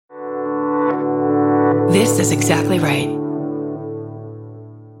This is exactly right.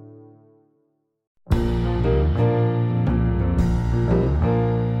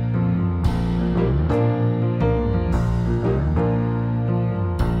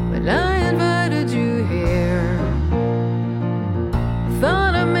 When I invited you here,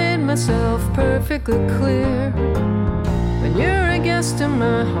 thought I made myself perfectly clear. When you're a guest in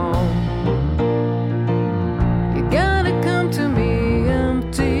my home, you gotta come to me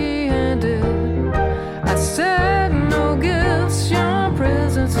empty-handed. I said no gifts, your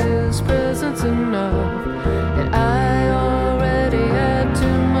presence is presence enough. And I already had too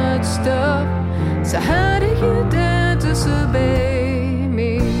much stuff. So how do you dare disobey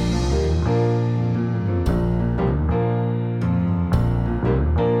me?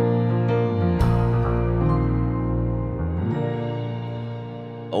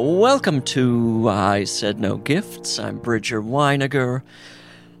 Welcome to I Said No Gifts. I'm Bridger Weiniger.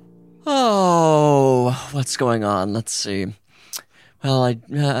 Oh, what's going on? Let's see. Well,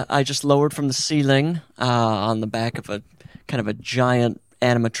 I just lowered from the ceiling on the back of a kind of a giant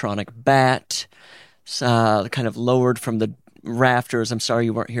animatronic bat. Kind of lowered from the rafters. I'm sorry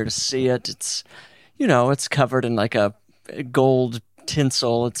you weren't here to see it. It's, it's covered in like a gold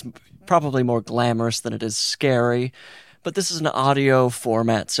tinsel. It's probably more glamorous than it is scary. But this is an audio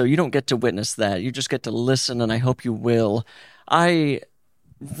format, so you don't get to witness that. You just get to listen, and I hope you will. I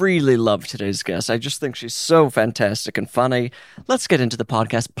really love today's guest. I just think she's so fantastic and funny. Let's get into the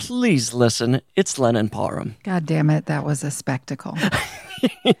podcast. Please listen. It's Lennon Parham. God damn it, that was a spectacle.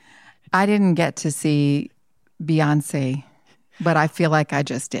 I didn't get to see Beyonce, but I feel like I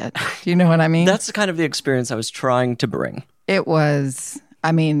just did. Do you know what I mean? That's kind of the experience I was trying to bring. It was,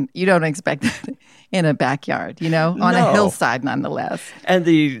 you don't expect that in a backyard, on a hillside nonetheless. And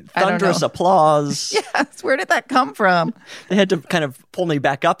the thunderous applause. Yes, where did that come from? They had to kind of pull me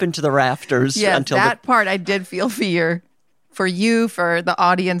back up into the rafters. Yes, until that part I did feel fear for you, for the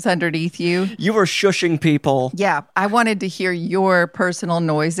audience underneath you. You were shushing people. Yeah, I wanted to hear your personal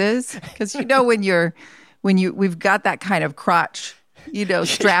noises because when we've got that kind of crotch,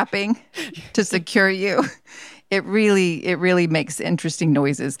 strapping to secure you. It really makes interesting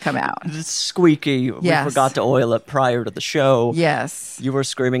noises come out. It's squeaky. Yes. We forgot to oil it prior to the show. Yes. You were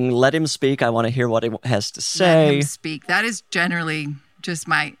screaming, "Let him speak. I want to hear what he has to say." Let him speak. That is generally just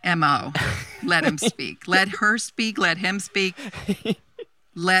my MO. Let him speak. Let her speak. Let him speak.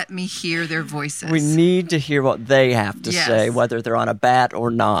 Let me hear their voices. We need to hear what they have to Yes. say, whether they're on a bat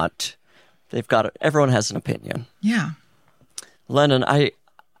or not. Everyone has an opinion. Yeah. Lennon,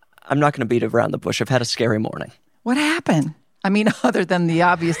 I'm not going to beat around the bush. I've had a scary morning. What happened? Other than the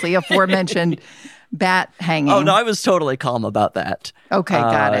obviously aforementioned bat hanging. Oh, no, I was totally calm about that. Okay,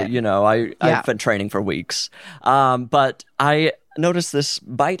 got it. I've been training for weeks. But I noticed this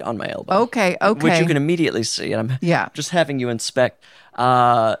bite on my elbow. Okay. Which you can immediately see. And I'm just having you inspect.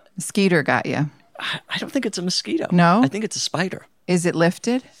 Mosquito got you. I don't think it's a mosquito. No? I think it's a spider. Is it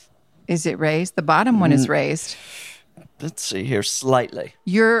lifted? Is it raised? The bottom one is raised. Let's see here, slightly.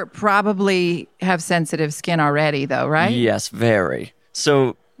 You're probably have sensitive skin already, though, right? Yes, very.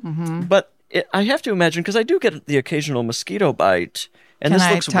 So, but I have to imagine, because I do get the occasional mosquito bite, and this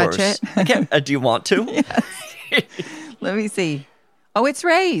looks touch worse. it? I can't. Do you want to? Yes. Let me see. Oh, it's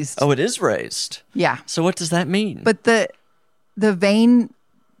raised. Oh, it is raised. Yeah. So what does that mean? But the vein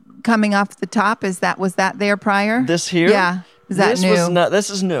coming off the top, was that there prior? This here? Yeah. Is that new? This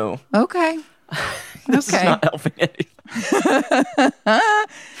is new. Okay. This is not helping anything.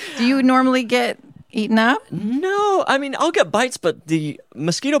 Do you normally get eaten up? No. I'll get bites, but the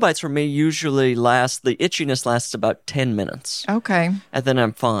mosquito bites for me usually the itchiness lasts about 10 minutes. Okay. And then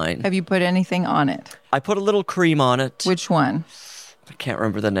I'm fine. Have you put anything on it? I put a little cream on it. Which one? I can't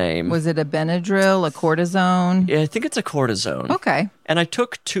remember the name. Was it a Benadryl, a cortisone? Yeah, I think it's a cortisone. Okay. And I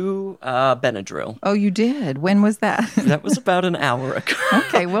took 2 Benadryl. Oh, you did? When was that? That was about an hour ago.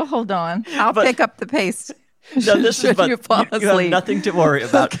 Okay, well, hold on. I'll pick up the pace. No, this is, but you fall asleep. You have nothing to worry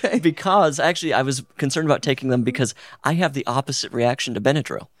about. Okay. Because actually I was concerned about taking them because I have the opposite reaction to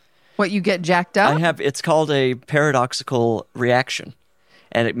Benadryl. What, you get jacked up? It's called a paradoxical reaction,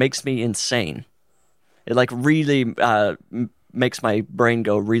 and it makes me insane. It really makes my brain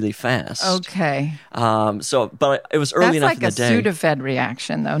go really fast. Okay. But it was early enough in the day. That's like a Sudafed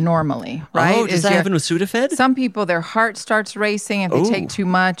reaction, though, normally, right? Oh, does that happen with Sudafed? Some people, their heart starts racing if they take too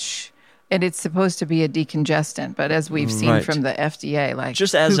much. And it's supposed to be a decongestant, but as we've seen from the FDA,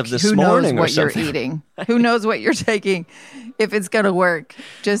 just as of this morning, or who knows what something. you're eating? Who knows what you're taking? If it's going to work,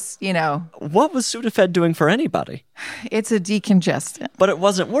 just What was Sudafed doing for anybody? It's a decongestant, but it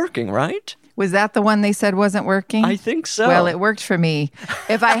wasn't working, right? Was that the one they said wasn't working? I think so. Well, it worked for me.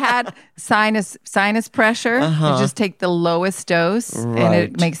 If I had sinus pressure, you just take the lowest dose, and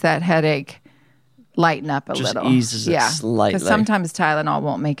it makes that headache lighten up a just little. Eases it slightly. Because sometimes Tylenol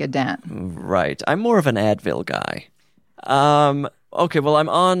won't make a dent. Right. I'm more of an Advil guy. Okay, well, I'm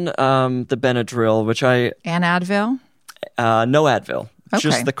on the Benadryl, which And Advil? no Advil. Okay.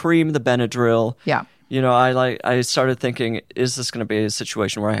 Just the cream, the Benadryl. Yeah. You know, I started thinking, is this going to be a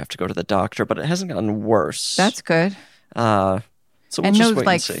situation where I have to go to the doctor? But it hasn't gotten worse. That's good. So we'll And just no, wait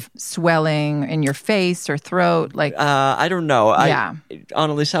like, and see. Swelling in your face or throat, like... I don't know. Yeah.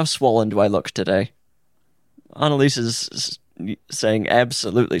 Annalise, how swollen do I look today? Annalise is saying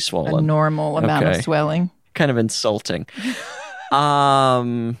absolutely a swollen. normal amount of swelling. Kind of insulting.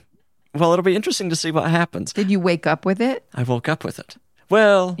 Well, it'll be interesting to see what happens. Did you wake up with it? I woke up with it.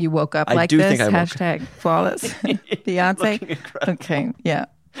 Well, You woke up I like do this? think I woke up. Hashtag flawless. Beyonce? Okay, yeah.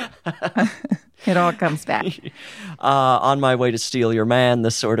 It all comes back. on my way to steal your man,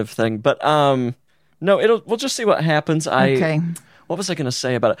 this sort of thing. But no, we'll just see what happens. Okay. What was I going to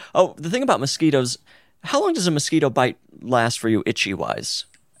say about it? Oh, the thing about mosquitoes. How long does a mosquito bite last for you, itchy-wise?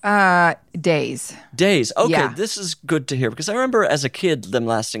 Days. Days. Okay, Yeah. This is good to hear because I remember as a kid them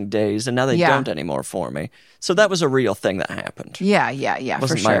lasting days, and now they Yeah. don't anymore for me. So that was a real thing that happened. Yeah,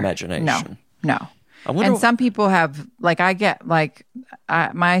 Wasn't for my sure. imagination. No. I wonder And some people have, like, I get, like,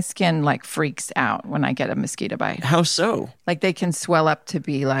 my skin, like, freaks out when I get a mosquito bite. how so. Like, they can swell up to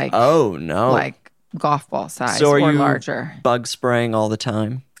be, like, Oh no! like golf ball size so are or you larger. bug spraying all the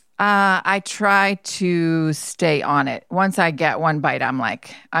time? I try to stay on it. Once I get one bite, I'm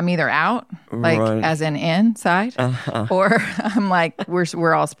like, I'm either out, like Right. as in inside, or I'm like,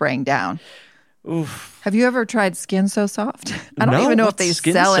 we're all spraying down. Oof. Have you ever tried Skin So Soft? I don't No, even know if what's they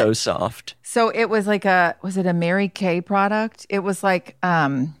Skin sell so it. soft. So it was like was it a Mary Kay product? It was like,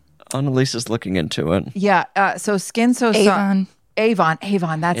 Annalise is looking into it. yeah. So Skin So Soft. Avon,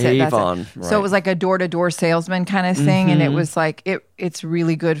 that's it. Avon, So right. it was like a door-to-door salesman kind of thing, and it was like it's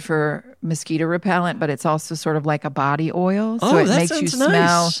really good for mosquito repellent, but it's also sort of like a body oil, so Oh, it that makes you sounds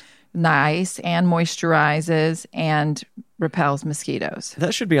smell nice. nice and moisturizes and repels mosquitoes.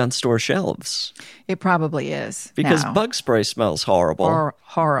 That should be on store shelves It probably is because now. bug spray smells horrible. Or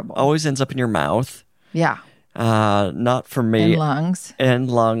horrible. Always ends up in your mouth. Yeah, Not for me. and lungs. And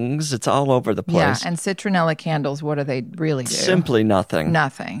lungs. It's all over the Yeah, place. and citronella candles. What do they really do? Simply nothing.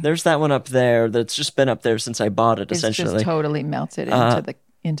 Nothing. There's that one up there that's just been up there since I bought it, It's essentially. just totally melted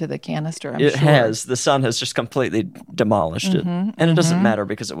into the canister. I'm It sure. has. The sun has just completely demolished it. And it doesn't matter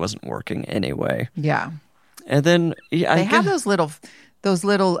because it wasn't working anyway. Yeah. And then They have those little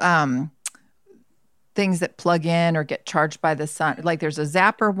things that plug in or get charged by the sun. Like there's a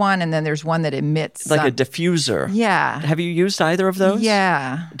zapper one, and then there's one that emits like a sun. diffuser. Yeah. Have you used either of those?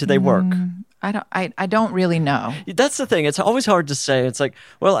 Yeah. Did they work? I don't really know. That's the thing. It's always hard to say. It's like,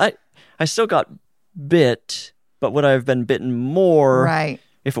 well, I still got bit, but would I have been bitten more Right.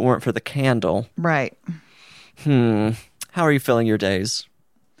 if it weren't for the candle? Right. How are you filling your days?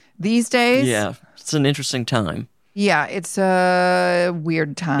 These days? Yeah, it's an interesting time. Yeah, it's a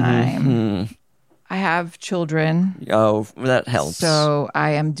weird time. Mm-hmm. I have children, Oh, that helps. so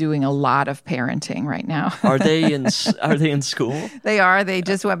I am doing a lot of parenting right now. Are they in school? They are. They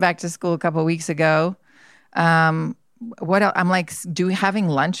just went back to school a couple of weeks ago. What else? I'm like having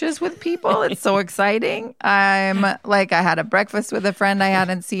lunches with people. It's so exciting. I'm like, I had a breakfast with a friend I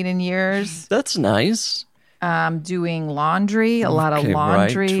hadn't seen in years. That's nice. Doing laundry, a lot of Okay,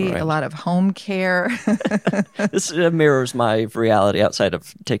 laundry, right. a lot of home care. This mirrors my reality outside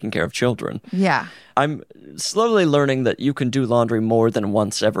of taking care of children. Yeah. I'm slowly learning that you can do laundry more than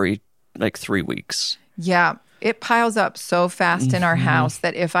once every 3 weeks. Yeah. It piles up so fast in our house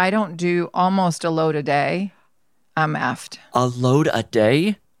that if I don't do almost a load a day, I'm effed. A load a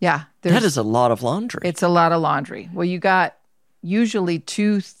day? Yeah. That is a lot of laundry. It's a lot of laundry. Well, you got usually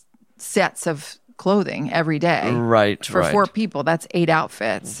two sets of clothing every day. Right, For right. 4 people, that's 8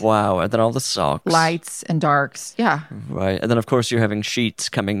 outfits. Wow, and then all the socks. Lights and darks. Yeah. Right, and then of course you're having sheets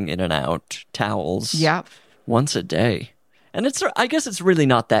coming in and out, towels. Yep. Once a day. And I guess it's really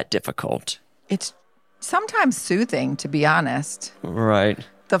not that difficult. It's sometimes soothing, to be honest. Right.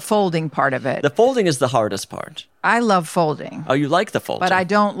 The folding part of it. The folding is the hardest part. I love folding, Oh, you like the folding? but I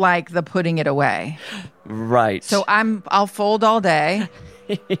don't like the putting it away. Right. So I'll fold all day.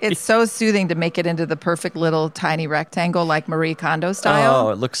 It's so soothing to make it into the perfect little tiny rectangle like Marie Kondo style. Oh,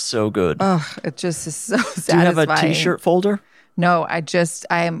 it looks so good. Ugh, it just is so satisfying. Do you have a t-shirt folder? No,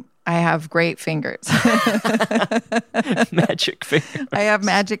 I have great fingers. Magic fingers. I have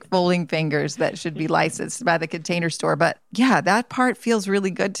magic folding fingers that should be licensed by the Container Store. But yeah, that part feels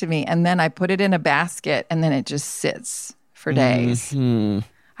really good to me. And then I put it in a basket and then it just sits for days.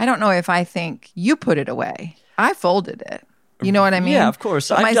 I don't know if I think you put it away. I folded it. You know what I mean? Yeah, of course.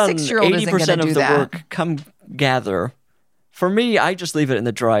 But I've my done 6-year-old isn't 80% going to of do the that. work. Come gather. For me, I just leave it in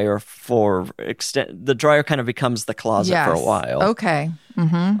the dryer for the dryer kind of becomes the closet for a while. Okay.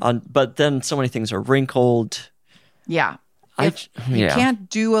 But then so many things are wrinkled. Yeah. You can't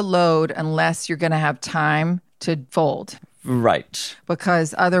do a load unless you're going to have time to fold. Right.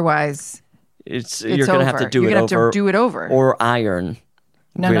 Because otherwise, you're going to have to do you're it gonna have over. to do it over. Or iron.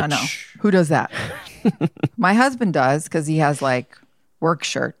 No. Who does that? My husband does because he has like work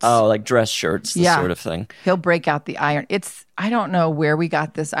shirts. Oh, like dress shirts, this sort of thing. He'll break out the iron. I don't know where we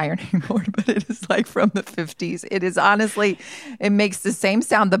got this ironing board, but it is like from the 50s. It is honestly, it makes the same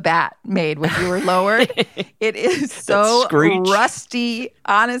sound the bat made when you were lowered. It is so rusty,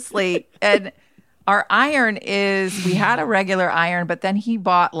 honestly. And our iron we had a regular iron, but then he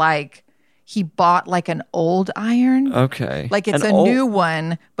bought like an old iron. Okay. Like it's a new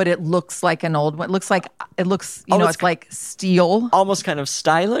one, but it looks like an old one. It looks, it's like steel. Almost kind of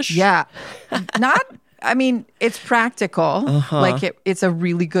stylish. Yeah. It's practical. Like it's a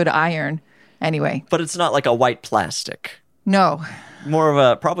really good iron. Anyway. But it's not like a white plastic. No. More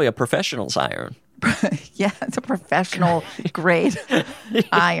of probably a professional's iron. Yeah, it's a professional grade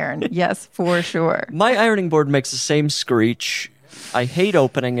iron. Yes, for sure. My ironing board makes the same screech. I hate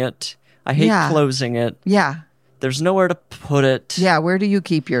opening it. I hate closing it. Yeah. There's nowhere to put it. Yeah, where do you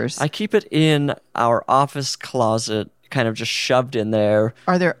keep yours? I keep it in our office closet, kind of just shoved in there.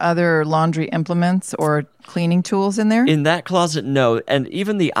 Are there other laundry implements or cleaning tools in there? In that closet, no. And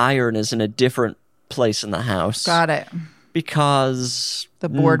even the iron is in a different place in the house. Got it. Because the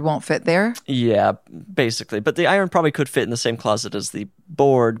board won't fit there? Yeah, basically. But the iron probably could fit in the same closet as the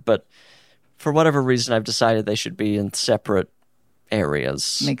board, but for whatever reason, I've decided they should be in separate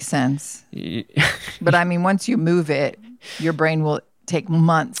areas. Makes sense. But once you move it, your brain will take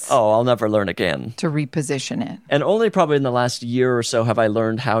months. Oh, I'll never learn again. To reposition it. And only probably in the last year or so have I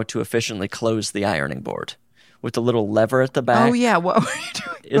learned how to efficiently close the ironing board with the little lever at the back. Oh, yeah. What were you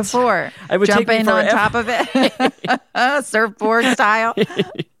doing before? I would Jumping on top of it? Surfboard style?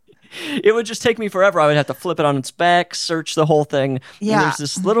 It would just take me forever. I would have to flip it on its back, search the whole thing. Yeah. And there's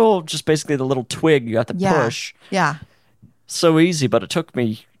this little, just basically the little twig you have to push. Yeah. So easy, but it took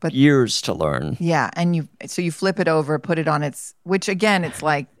me years to learn. Yeah, and you flip it over, put it on which again, it's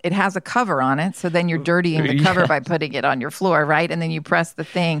like it has a cover on it, so then you're dirtying the cover by putting it on your floor, right? And then you press the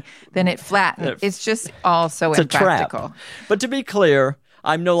thing, then it flattens. It's just all so impractical. A trap. But to be clear,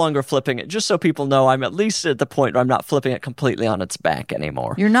 I'm no longer flipping it. Just so people know, I'm at least at the point where I'm not flipping it completely on its back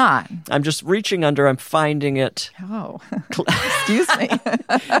anymore. You're not. I'm just reaching under. I'm finding it. Oh, excuse me.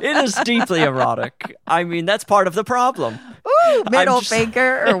 It is deeply erotic. That's part of the problem. Ooh, middle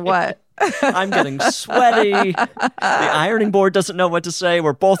finger or what? I'm getting sweaty. The ironing board doesn't know what to say.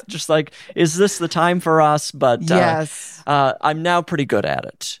 We're both just like, is this the time for us? But yes. I'm now pretty good at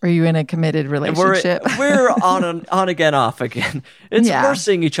it. Are you in a committed relationship? We're on again, off again. We're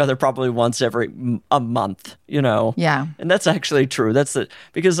seeing each other probably once every a month, Yeah. And that's actually true.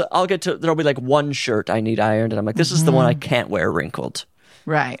 Because there'll be like one shirt I need ironed, and I'm like, this is the one I can't wear wrinkled.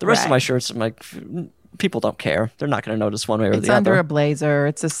 Right. The rest of my shirts, I'm like, people don't care. They're not going to notice one way or the other. It's under a blazer.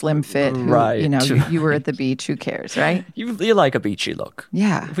 It's a slim fit. Right. You were at the beach. Who cares, right? You like a beachy look.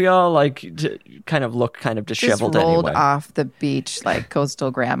 Yeah. We all kind of look kind of disheveled just rolled anyway. Off the beach like coastal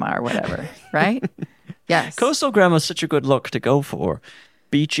grandma or whatever, right? Yes. Coastal grandma's such a good look to go for.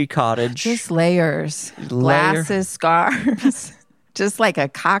 Beachy cottage. Just layers. Glasses, scarves. Just like a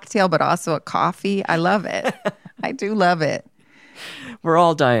cocktail, but also a coffee. I love it. I do love it. We're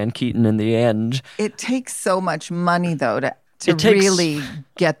all Diane Keaton in the end. It takes so much money, though, to really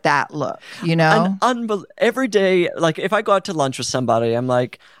get that look, Every day, like if I go out to lunch with somebody, I'm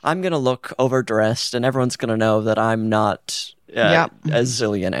like, I'm going to look overdressed and everyone's going to know that I'm not a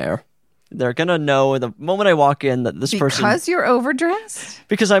zillionaire. They're going to know the moment I walk in that this person... Because you're overdressed?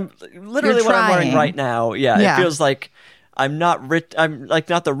 Because I'm literally what I'm wearing right now. Yeah, it feels like I'm not rich. I'm like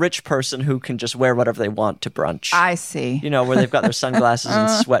not the rich person who can just wear whatever they want to brunch. I see. Where they've got their sunglasses and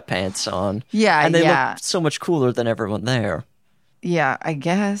sweatpants on. Yeah, and they look so much cooler than everyone there. Yeah, I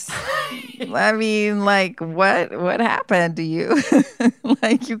guess. What happened to you?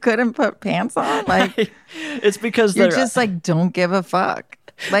 Like you couldn't put pants on? Like it's because you're just like don't give a fuck.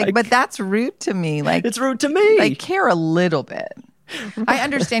 But that's rude to me. Like it's rude to me. Like care a little bit. I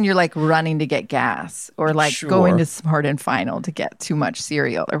understand you're like running to get gas or like Sure. going to Smart and Final to get too much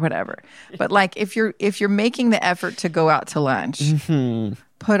cereal or whatever. But like if you're making the effort to go out to lunch,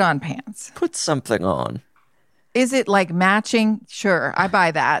 put on pants. Put something on. Is it like matching? Sure, I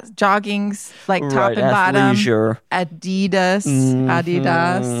buy that. Joggings, like top Right, and bottom. athleisure. Adidas,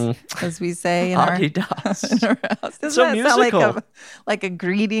 Adidas, as we say in Adidas. in our house. Doesn't So that musical. sound like a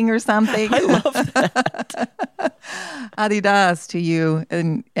greeting or something? I love that. Adidas to you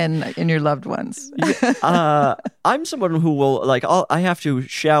and your loved ones. I'm someone who will like. I have to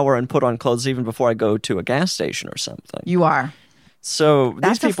shower and put on clothes even before I go to a gas station or something. You are. So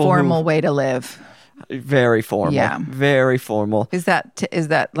That's these a people formal way to live. very formal. Yeah. Very formal. Is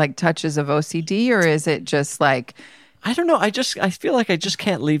that like touches of OCD or is it just like, I don't know. I feel like I just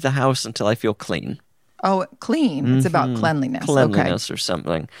can't leave the house until I feel clean. oh, clean? It's about cleanliness. Cleanliness or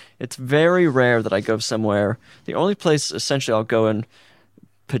something. It's very rare that I go somewhere. The only place essentially I'll go in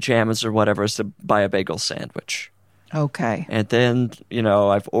pajamas or whatever is to buy a bagel sandwich. Okay. And then,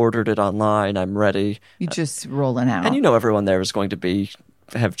 I've ordered it online. I'm ready. You just rolling out. And everyone there is going to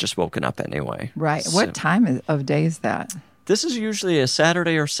have just woken up anyway. Right. So What time of day is that? this is usually a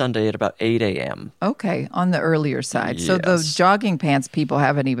Saturday or Sunday at about 8 a.m. Okay, on the earlier side. So the Yes. jogging pants people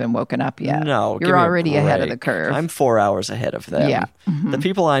haven't even woken up yet. No, give you're me a already ahead of the break. curve. I'm 4 hours ahead of them. Yeah. The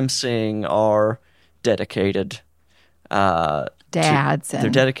people I'm seeing are dedicated. Dads They're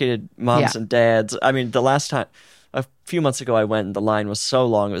and dedicated moms Yeah. and dads. I mean, the last time, a few months ago, I went and the line was so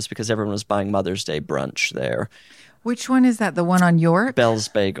long. It was because everyone was buying Mother's Day brunch there. which one is that? The one on York? Bell's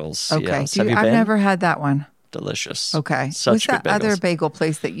Bagels. Okay, Yes. Have you I've been? never had that one. Delicious. Okay, Such what's good that other bagels. bagel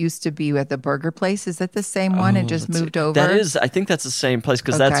place that used to be at the burger place? Is that the same one? It just Let's see. moved over. That is, I think that's the same place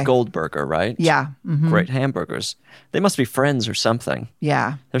because that's Okay. Goldberger, right? Yeah. Great hamburgers. They must be friends or something.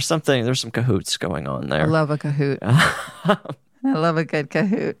 Yeah. There's some cahoots going on there. I love a Kahoot. I love a good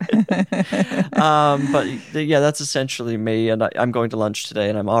Kahoot. Yeah, that's essentially me. And I'm going to lunch today,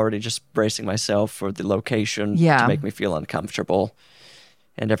 and I'm already just bracing myself for the location Yeah. to make me feel uncomfortable,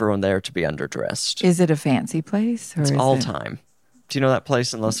 and everyone there to be underdressed. Is it a fancy place? Or It's is all it... time. Do you know that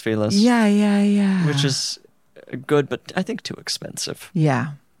place in Los Feliz? Yeah. Which is good, but I think too expensive.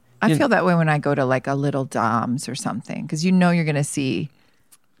 Yeah. I feel that way when I go to like a Little Dom's or something because you're going to see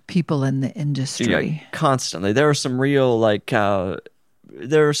people in the industry. Yeah, constantly. There are some real,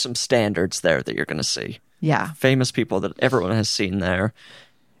 there are some standards there that you're going to see. Yeah. Famous people that everyone has seen there.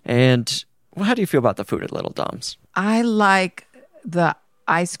 And how do you feel about the food at Little Dom's? I like the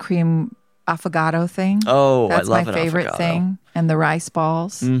ice cream affogato thing. Oh, That's I love my an favorite affogato. thing. And the rice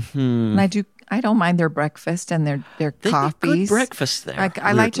balls. Mm-hmm. And I don't mind their breakfast and their They get coffees. good breakfast there. Like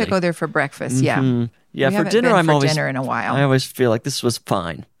I like to weirdly. go there for breakfast. Yeah. Yeah, We for haven't dinner, been I'm for always dinner in a while. I always feel like this was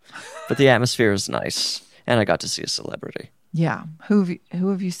fine, but the atmosphere is nice, and I got to see a celebrity. Yeah. Who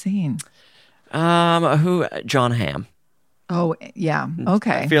have you seen? John Hamm. Oh, yeah.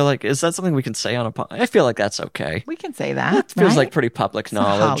 Okay. I feel like is that something we can say on a? I feel like that's okay. We can say that. It feels right? like pretty public It's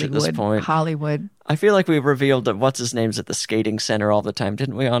knowledge at this Hollywood. point. Hollywood. I feel like we've revealed that what's his name's at the skating center all the time,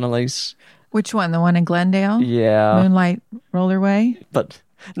 didn't we, Annalise? Which one? The one in Glendale? Yeah, Moonlight Rollerway? but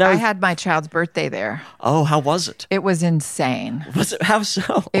now I had my child's birthday there. Oh, how was it? It was insane. Was it how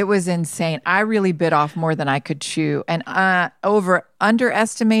so? It was insane. I really bit off more than I could chew, and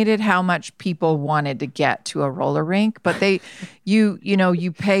underestimated how much people wanted to get to a roller rink. But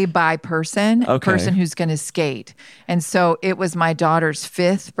you pay by person, Okay. person who's going to skate, and so it was my daughter's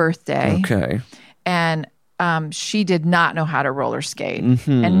 5th birthday, Okay. and she did not know how to roller skate,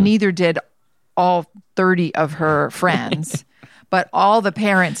 Mm-hmm. and neither did all 30 of her friends. But all the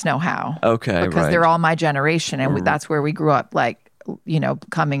parents know how. Okay, because right. they're all my generation, and that's where we grew up, like,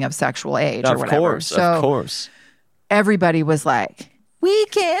 coming of sexual age or Of whatever. course, So of course. everybody was like,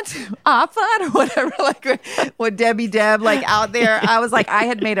 weekend off on or whatever, like with Debbie Deb, like out there. I was like, I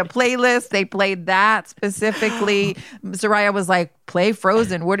had made a playlist. They played that specifically. Soraya was like, play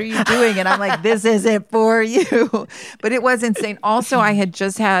Frozen. What are you doing? And I'm like, this isn't for you. But it was insane. Also, I had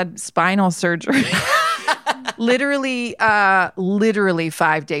just had spinal surgery. Literally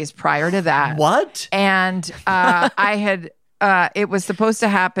 5 days prior to that. What? And I had, it was supposed to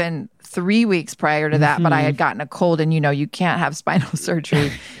happen 3 weeks prior to that, but I had gotten a cold, and you can't have spinal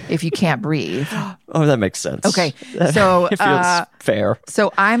surgery if you can't breathe. Oh, that makes sense. Okay, so It feels fair.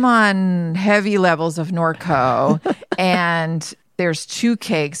 So I'm on heavy levels of Norco, and there's 2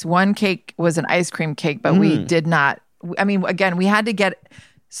 cakes. One cake was an ice cream cake, but we did not. I mean, again, we had to get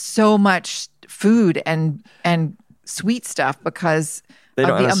so much food and sweet stuff because They of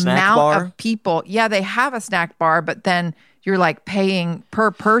don't the have a snack amount bar? of people. Yeah, they have a snack bar, but then you're like paying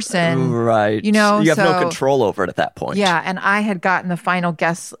per person. Right. You know, you have no so- control over it at that point. Yeah, and I had gotten the final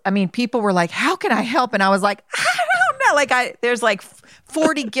guess. I mean, people were like, "How can I help?" And I was like, "I don't know." Like, there's like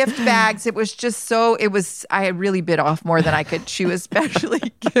 40 gift bags. It was just so. I had really bit off more than I could chew,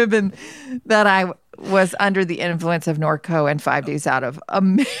 especially given that I was under the influence of Norco and 5 days out of a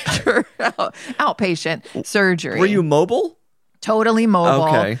major outpatient surgery. Were you mobile? Totally mobile.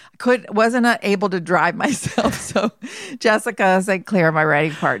 Okay. Wasn't able to drive myself. So Jessica St. Clair, my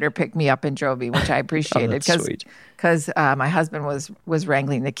writing partner, picked me up and drove me, which I appreciated that's sweet. because my husband was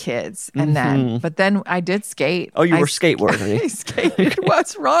wrangling the kids, and then I did skate. Oh, you were skate worthy. I skated.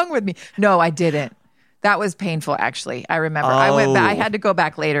 What's wrong with me? No, I didn't. That was painful, actually. I remember. I went back. I had to go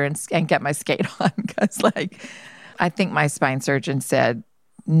back later and get my skate on because, I think my spine surgeon said,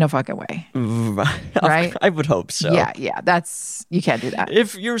 "No fucking way." Right? I would hope so. Yeah. You can't do that.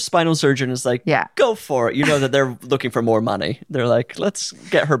 If your spinal surgeon is like, Yeah. go for it, you know that they're looking for more money. They're like, let's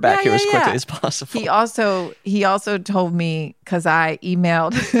get her back here as quickly as possible. He also told me, because I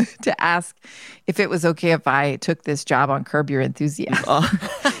emailed to ask if it was okay if I took this job on Curb Your Enthusiasm.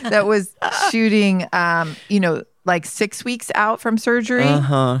 That was shooting, 6 weeks out from surgery.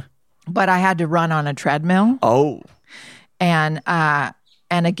 But I had to run on a treadmill. Oh. And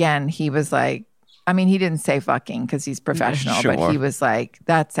again, he was like, I mean, he didn't say fucking because he's professional, Sure. but he was like,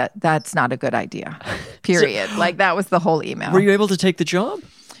 that's not a good idea, period. That was the whole email. Were you able to take the job?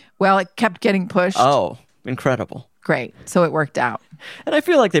 Well, it kept getting pushed. Oh, incredible. Great. So it worked out. And I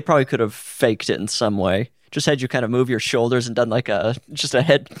feel like they probably could have faked it in some way. Just had you kind of move your shoulders and done just a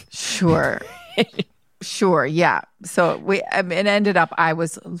head. Sure. Sure. Yeah. So it ended up, I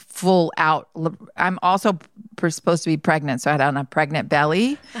was full out. I'm also supposed to be pregnant. So I had on a pregnant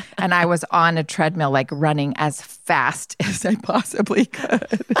belly and I was on a treadmill, running as fast as I possibly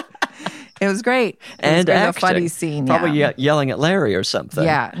could. It was great. It was a funny scene. Probably yeah. yelling at Larry or something.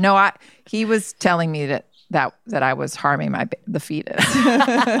 Yeah. No, he was telling me that I was harming the fetus.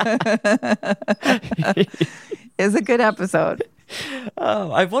 It was a good episode.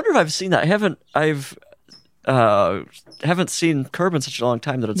 Oh, I wonder if I've seen that. Haven't seen Curb in such a long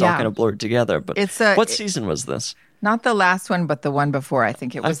time that it's all kind of blurred together. But what season was this? Not the last one, but the one before. I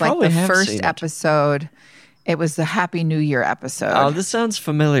think it was probably the have first seen it. episode. It was the Happy New Year episode. Oh, this sounds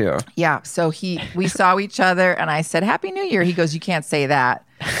familiar. Yeah. So we saw each other, and I said, "Happy New Year." He goes, "You can't say that."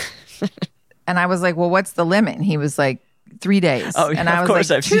 And I was like, "Well, what's the limit?" And he was like, 3 days. Oh, yeah, and I of was course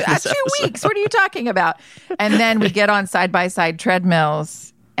like, I've seen this 2 episode. weeks. What are you talking about? And then we get on side by side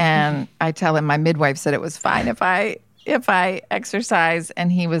treadmills, and I tell him my midwife said it was fine if I exercise,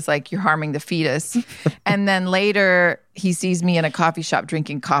 and he was like, "You're harming the fetus." And then later he sees me in a coffee shop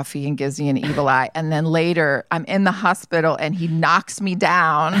drinking coffee and gives me an evil eye. And then later I'm in the hospital and he knocks me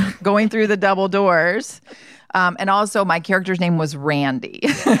down going through the double doors. And also my character's name was Randy.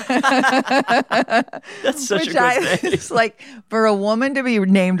 That's such a good name. It's like, for a woman to be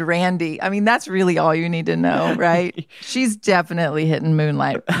named Randy, I mean, that's really all you need to know, right? She's definitely hitting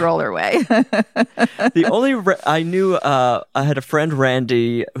Moonlight roller way. The only I knew, I had a friend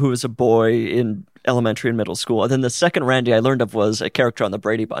Randy who was a boy in elementary and middle school, and then the second Randy I learned of was a character on the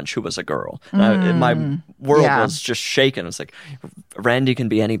Brady Bunch who was a girl. My world was just shaken. It was like, Randy can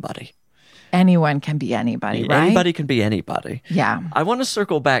be anybody. Anyone can be anybody, right? Anybody can be anybody. Yeah. I want to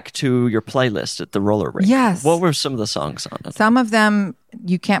circle back to your playlist at the roller rink. Yes. What were some of the songs on it? Some of them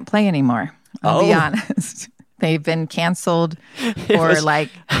you can't play anymore. I'll be honest. They've been canceled, or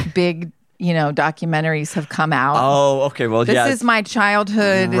big, documentaries have come out. Oh, okay. Well, This is my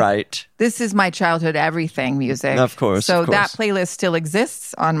childhood. Right. This is my childhood everything music. Of course. So of course. that playlist still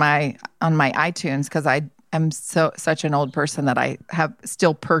exists on my iTunes, because I'm such an old person that I have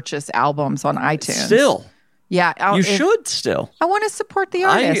still purchased albums on iTunes. Still. Yeah. You should still. I want to support the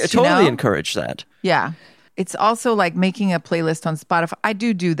I artist. totally encourage that. Yeah. It's also like making a playlist on Spotify. I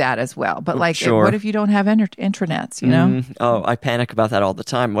do that as well. But Sure. what if you don't have intranets, Oh, I panic about that all the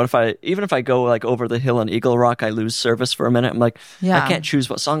time. What if even if I go over the hill in Eagle Rock, I lose service for a minute? I'm like, Yeah. I can't choose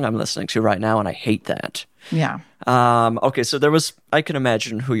what song I'm listening to right now, and I hate that. Yeah. Okay, so I can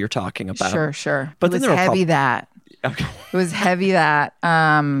imagine who you're talking about. Sure. But it then was there were heavy that. Okay. It was heavy that.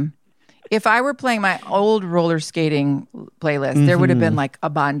 If I were playing my old roller skating playlist, there would have been a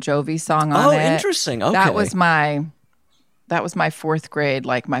Bon Jovi song on it. Oh, interesting. Okay. That was my fourth grade,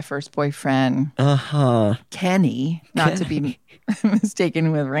 my first boyfriend, Kenny, not to be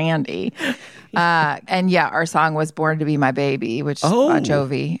mistaken with Randy. And yeah, our song was "Born to Be My Baby," which is Bon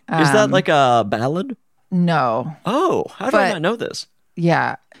Jovi. Is that like a ballad? No. Oh, how do I not know this?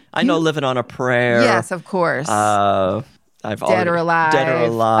 Yeah. I know "Living on a Prayer." Yes, of course. Dead or Alive. Dead or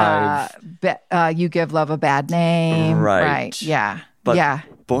Alive. You Give Love a Bad Name. Right. Yeah. But yeah.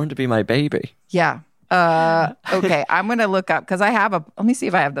 Born to Be My Baby. Yeah. Okay. I'm going to look up because let me see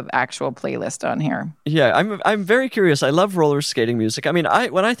if I have the actual playlist on here. Yeah, I'm very curious. I love roller skating music. I mean,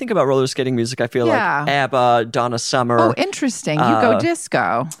 when I think about roller skating music, I feel like ABBA, Donna Summer. Oh, interesting. You go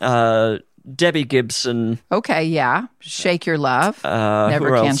disco. Debbie Gibson. Okay, yeah. Shake Your Love.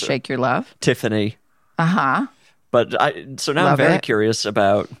 Never Can Shake Your Love. Tiffany. Uh-huh. But now I'm very curious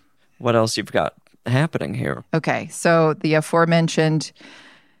about what else you've got happening here. Okay, so the aforementioned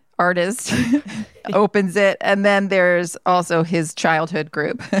artist opens it, and then there's also his childhood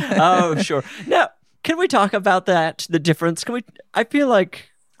group. Oh, sure. Now, can we talk about that? The difference? I feel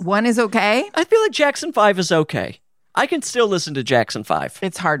like one is okay. I feel like Jackson 5 is okay. I can still listen to Jackson 5.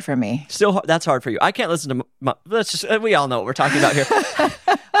 It's hard for me. That's hard for you. I can't listen to. We all know what we're talking about here.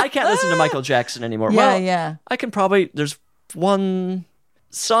 I can't listen to Michael Jackson anymore. Yeah. I can probably. There's one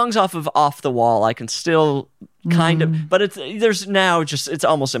songs off of Off the Wall. I can still kind of, but it's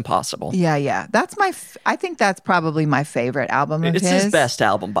almost impossible. Yeah. That's I think that's probably my favorite album of his. It's his best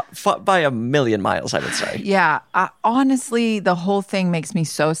album by a million miles, I would say. Yeah. Honestly, the whole thing makes me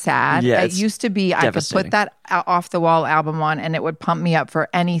so sad. Yeah, it used to be I could put that Off the Wall album on and it would pump me up for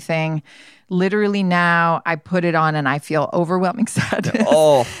anything. Literally now, I put it on and I feel overwhelming sadness.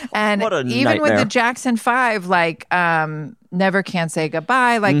 Oh, and what a even nightmare. with the Jackson 5, like Never Can Say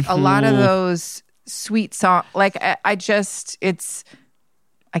Goodbye, like a lot of those sweet songs, like I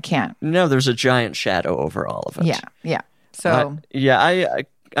can't. No, there's a giant shadow over all of it. Yeah. So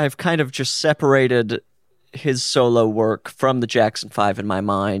I've kind of just separated his solo work from the Jackson 5 in my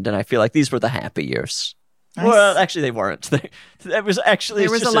mind, and I feel like these were the happy years. Well, actually, they weren't. There was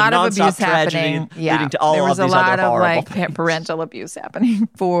a lot of abuse happening. Yeah, leading to all there was of these a lot other horrible of things. parental abuse happening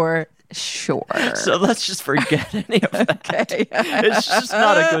for sure. So let's just forget any of that. Okay. It's just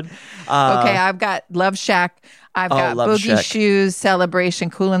not a good. Okay, I've got Love Shack. I've got Love Boogie Shack. Shoes, Celebration,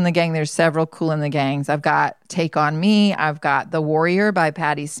 Kool in the Gang. There's several Kool in the Gangs. I've got Take on Me. I've got The Warrior by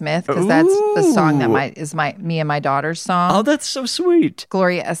Patti Smith because that's the song that is me and my daughter's song. Oh, that's so sweet.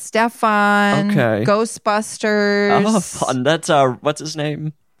 Gloria Estefan. Okay. Ghostbusters. Oh, fun. That's what's his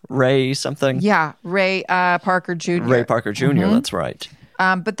name? Ray something. Yeah, Ray Parker Jr. Ray Parker junior That's right.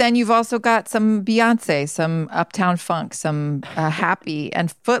 But then you've also got some Beyonce, some Uptown Funk, some Happy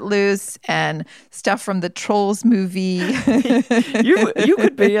and Footloose and stuff from the Trolls movie. You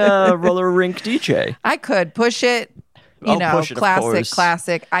could be a roller rink DJ. I could push it. Push it,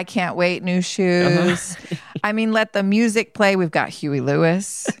 Classic. I Can't Wait, New Shoes. I mean, let the music play. We've got Huey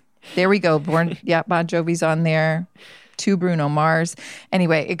Lewis. There we go. Bon Jovi's on there. 2 Bruno Mars.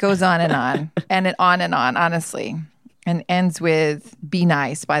 Anyway, it goes on and on and on, honestly. And ends with Be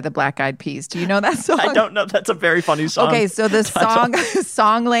Nice by the Black Eyed Peas. Do you know that song? I don't know. That's a very funny song. Okay, so the song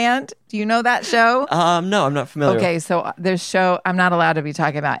Songland. Do you know that show? No, I'm not familiar. Okay, so there's show. I'm not allowed to be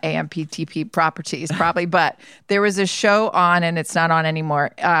talking about AMPTP properties probably, but there was a show on, and it's not on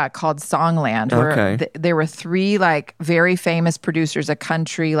anymore, called Songland. Where there were 3 like very famous producers, a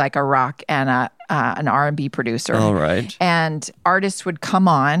country, like a rock, and an R&B producer. All right. And artists would come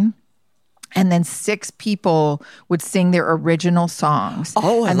on. And then 6 people would sing their original songs.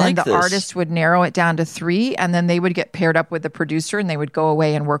 Oh, and then like the artist would narrow it down to 3, and then they would get paired up with the producer, and they would go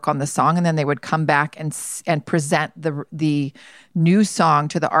away and work on the song, and then they would come back and present the new song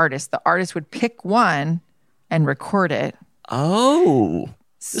to the artist. The artist would pick one and record it. Oh,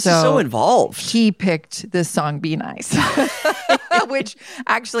 this is so involved. He picked this song, Be Nice, which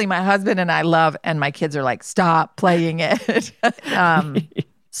actually my husband and I love, and my kids are like, stop playing it.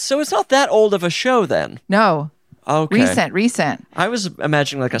 So it's not that old of a show then? No. Okay. Recent. I was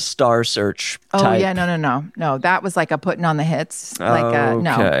imagining like a Star Search type. Oh, yeah, no. That was like a putting on the hits. No,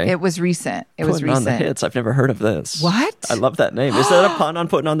 it was recent. Putting on the hits. I've never heard of this. What? I love that name. Is that a pun on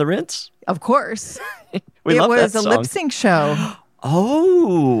putting on the rinse? Of course. We love that It was song. a lip sync show.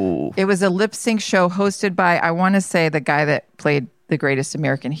 Oh. It was a lip sync show hosted by, I want to say, the guy that played The Greatest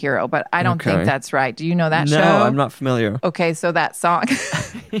American Hero, but I don't think that's right. Do you know that show? No, I'm not familiar. Okay, so that song,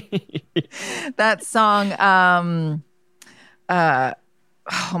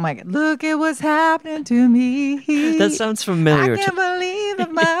 oh my God, look at what's happening to me. That sounds familiar. I can't believe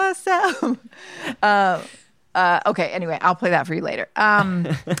it myself. Okay, anyway, I'll play that for you later.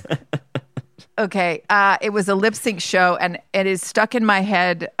 Okay, it was a lip sync show, and it is stuck in my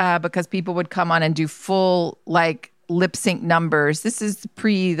head because people would come on and do full like lip sync numbers. This is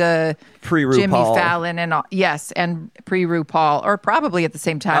pre RuPaul. Jimmy Fallon and all. Yes, and pre RuPaul, or probably at the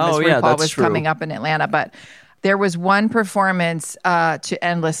same time as RuPaul was coming up in Atlanta. But there was one performance to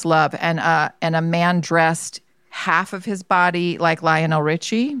 "Endless Love," and a man dressed half of his body like Lionel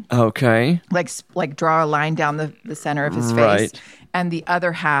Richie, Okay. like draw a line down the center of his face, Right. and the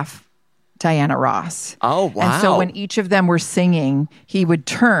other half Diana Ross. Oh, wow. And so when each of them were singing, he would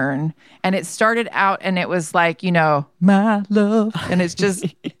turn, and it started out and it was like, my love, and it's just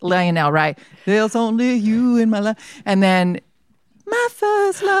Lionel, right? There's only you in my life, and then my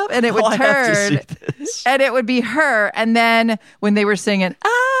first love, and it would I have to turn, see this. and it would be her, and then when they were singing,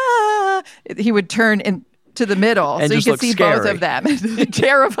 he would turn into the middle, And so you just could look see scary. both of them.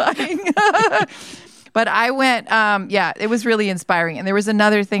 Terrifying. But I went, it was really inspiring. And there was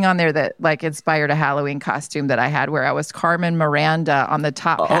another thing on there that like inspired a Halloween costume that I had where I was Carmen Miranda on the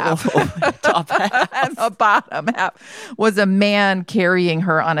top half. Top half. And the bottom half was a man carrying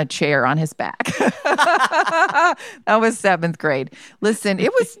her on a chair on his back. That was 7th grade. Listen,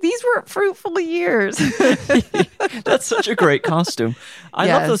 these were fruitful years. That's such a great costume. I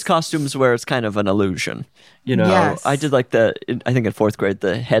love Yes. those costumes where it's kind of an illusion. Yes. I did like I think in 4th grade,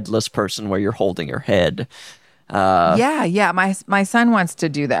 the headless person where you're holding your head. Yeah. My son wants to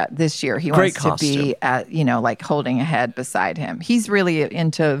do that this year. He Great wants to be like holding a head beside him. He's really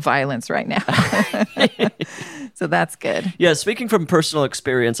into violence right now. So that's good. Yeah, speaking from personal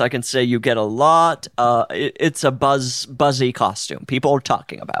experience, I can say you get a lot. It's a buzzy costume. People are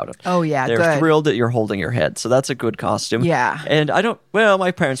talking about it. Oh, yeah, They're good. thrilled that you're holding your head. So that's a good costume. Yeah. And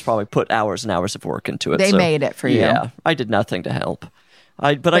my parents probably put hours and hours of work into it. They so, made it for you. Yeah, I did nothing to help.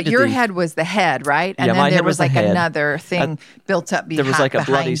 But your head was the head, right? And Yeah, my then there head was was the like head. another thing built up behind There was like a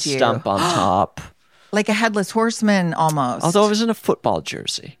bloody you. stump on top. Like a headless horseman almost. Although I was in a football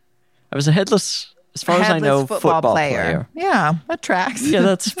jersey. I was a headless, as far as I know, football player. Yeah, that tracks. Yeah,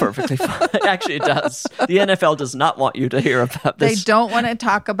 that's perfectly fine. Actually, it does. The NFL does not want you to hear about They this. don't want to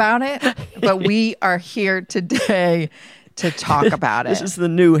talk about it, but we are here today to talk about it. This is the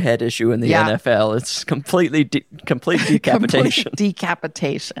new head issue in the Yeah. NFL. It's complete decapitation. Complete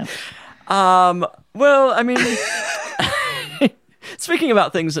decapitation. Well, I mean, speaking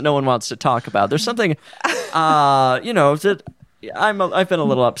about things that no one wants to talk about, there's something, that I've been a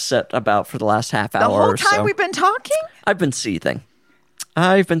little upset about for the last half hour The whole or time so. we've been talking? I've been seething.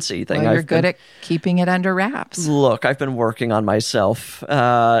 Well, you're I've good been- at keeping it under wraps. Look, I've been working on myself,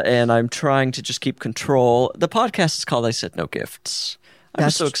 and I'm trying to just keep control. The podcast is called I Said No Gifts. I'm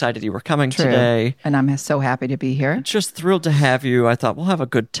That's just so excited you were coming True. today. And I'm so happy to be here. Just thrilled to have you. I thought we'll have a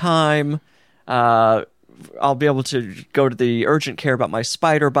good time. I'll be able to go to the urgent care about my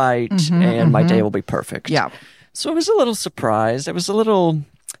spider bite, and my day will be perfect. Yeah. So I was a little surprised. I was a little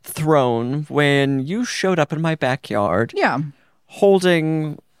thrown when you showed up in my backyard Yeah.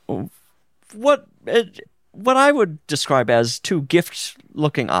 holding what I would describe as 2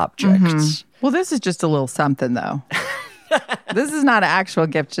 gift-looking objects. Well, this is just a little something, though. This is not an actual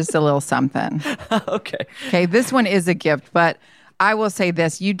gift, just a little something. Okay. Okay, this one is a gift, but I will say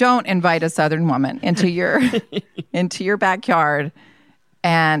this: you don't invite a Southern woman into your backyard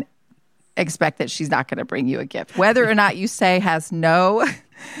and expect that she's not going to bring you a gift. Whether or not you say has no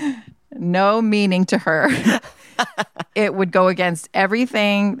meaning to her. It would go against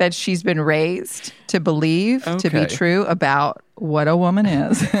everything that she's been raised to believe to be Okay. true about what a woman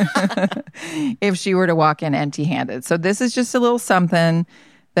is if she were to walk in empty-handed. So this is just a little something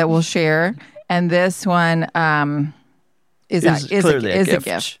that we'll share. And this one is clearly a a gift.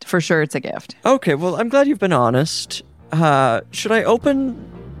 gift. For sure, it's a gift. Okay, well, I'm glad you've been honest. Should I open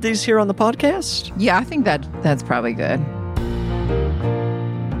these here on the podcast? Yeah, I think that's probably good.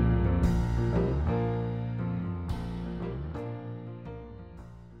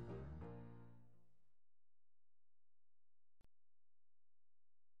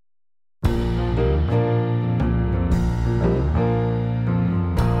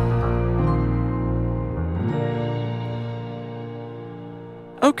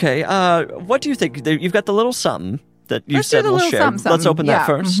 Okay, what do you think? You've got the little something that you Let's said do the we'll little share. something, Let's open that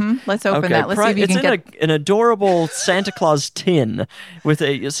something. first. Yeah, Let's open that. Let's see if you it's can in get... an adorable Santa Claus tin with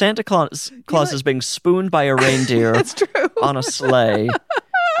a Santa Claus is being spooned by a reindeer That's true. on a sleigh.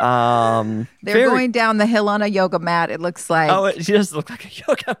 They're going down the hill on a yoga mat, it looks like. Oh, it does look like a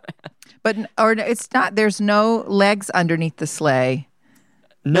yoga mat. Or it's not. There's no legs underneath the sleigh.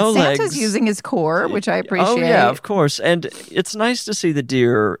 No But Santa's legs. using his core, which I appreciate. Oh yeah, of course. And it's nice to see the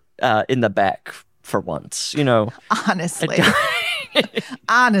deer in the back for once.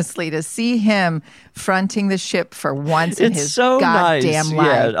 Honestly, to see him fronting the ship for once in It's his so goddamn nice.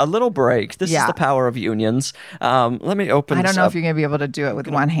 life. Yeah, a little break. This is Yeah. the power of unions. Let me open I this don't know up. if you're going to be able to do it with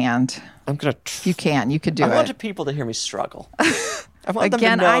one hand. I'm going to... You can. You could do I it. want people to hear me struggle. I want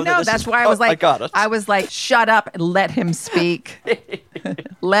Again, them to know I know. that this That's is- why I was Oh, like, I got it. I was like, shut up and let him speak.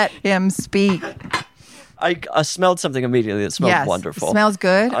 Let him speak. I smelled something immediately that smelled Yes, wonderful. smells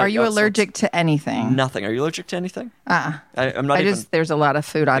good. Are you it allergic to anything? Nothing. Are you allergic to anything? I'm not I even. just there's a lot of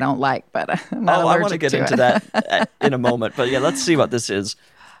food I don't like, but I'm not allergic I want to get into it. that in a moment. But yeah, let's see what this is.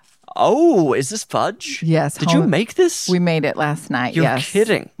 Oh, is this fudge? Yes. Did you make this? We made it last night. You're yes.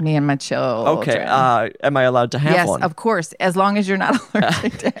 kidding. Me and my children. Okay. Am I allowed to have yes, one? of course, as long as you're not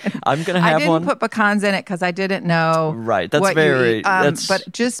allergic to it. I'm going to have I didn't one. put pecans in it because I didn't know. Right. That's what very. You eat. That's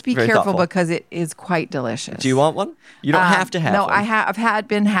but just be very careful thoughtful. because it is quite delicious. Do you want one? You don't have to have no, one. I've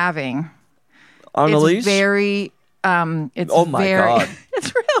been having. On It's Elise? very. It's Oh my very, God.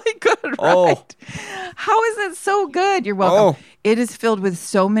 It's really good, right? Oh. How is it so good? You're welcome. Oh. It is filled with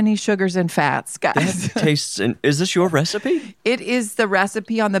so many sugars and fats, guys. That tastes. Is this your recipe? It is the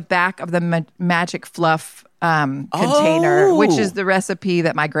recipe on the back of the Magic Fluff container, Oh. which is the recipe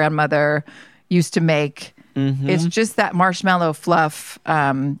that my grandmother used to make. Mm-hmm. It's just that marshmallow fluff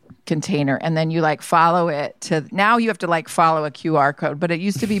container, and then you like follow it to. Now you have to like follow a QR code, but it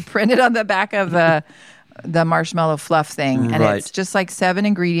used to be printed on the back of the marshmallow fluff thing, and Right. it's just like 7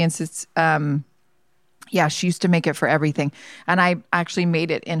 ingredients. It's yeah, she used to make it for everything, and I actually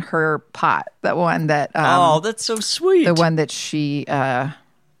made it in her pot. That one that Oh, that's so sweet. the one that she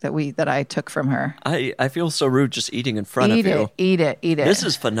that I took from her. I feel so rude just eating in front Eat of you. it, eat it, eat it. This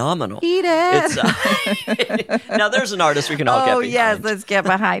is phenomenal. Eat it. It's now there's an artist we can all get Oh behind. yes, let's get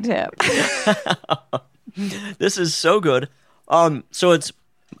behind him. This is so good. So it's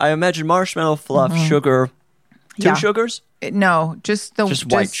I imagine marshmallow fluff, sugar, two Mm-hmm. Yeah. sugars, No, just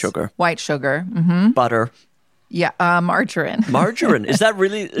white sugar. White sugar. Mm-hmm. butter, Yeah, margarine. margarine. Is that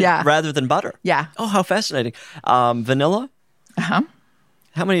really Yeah. rather than butter? Yeah. Oh, how fascinating. Vanilla. Uh-huh.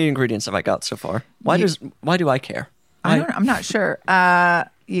 How many ingredients have I got so far? Why do I care? I'm not sure.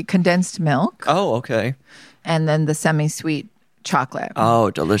 Condensed milk, Oh, okay. and then the semi-sweet chocolate.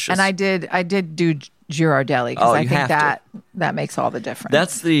 Oh, delicious. And I did do Girardelli because Oh, I you think have to. that makes all the difference.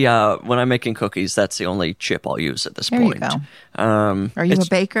 That's the when I'm making cookies. That's the only chip I'll use at this There you point. go. Are Are you a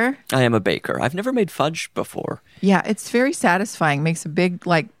baker? I am a baker. I've never made fudge before. Yeah, it's very satisfying. Makes a big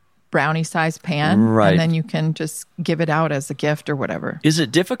like brownie-sized pan, Right. and then you can just give it out as a gift or whatever. Is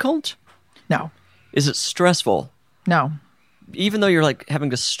it difficult? No, Is it stressful? no. Even though you're like having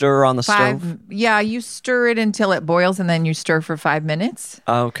to stir on the stove? Yeah, you stir it until it boils, and then you stir for 5 minutes.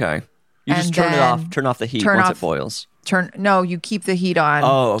 Okay. You just And turn it then off, turn off the heat turn once off- it boils. No, you keep the heat on.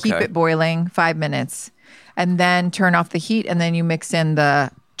 Oh, okay. Keep it boiling 5 minutes, and then turn off the heat, and then you mix in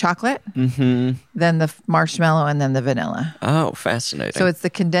the chocolate, then the marshmallow, and then the vanilla. Oh, fascinating. So it's the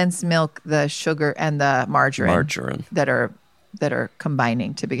condensed milk, the sugar, and the margarine. Margarine. that are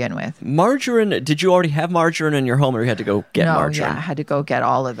combining to begin with. Margarine, did you already have margarine in your home or you had to go get No, margarine? yeah, I had to go get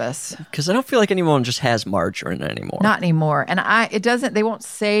all of this. Because I don't feel like anyone just has margarine anymore. Not anymore. And they won't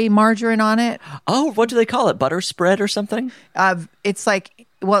say margarine on it. Oh, what do they call it? Butter spread or something? It's like,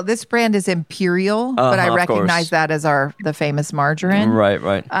 well, this brand is Imperial, but I of recognize course. that as the famous margarine. Right.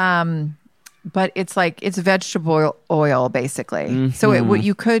 But it's vegetable oil, basically. So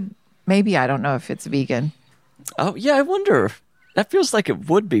you could, maybe, I don't know if it's vegan. Oh, yeah, I wonder. That feels like it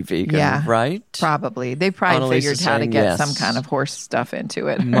would be vegan, Yeah, right? Probably. They probably Annalise figured is how to saying get yes. some kind of horse stuff into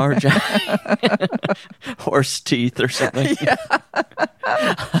it. Margarine. Horse teeth or something.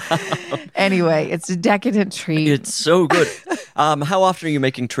 Anyway, it's a decadent treat. It's so good. How often are you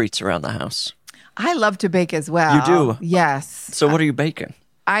making treats around the house? I love to bake as well. You do? Yes. So what are you baking?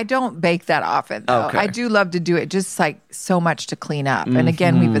 I don't bake that often, though. Okay. I do love to do it, just like so much to clean up. And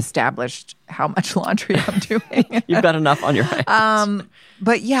again, we've established how much laundry I'm doing. You've got enough on your hands.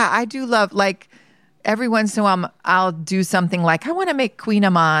 But yeah, I do love, like, every once in a while, I'll do something like, I want to make Queen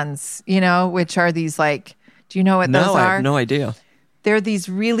Amans, which are these, like, do you know what those No, are? I have no idea. They're these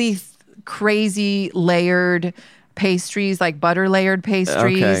really crazy layered pastries, like butter layered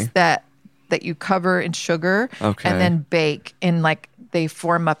pastries Okay. that you cover in sugar Okay. and then bake in, like, they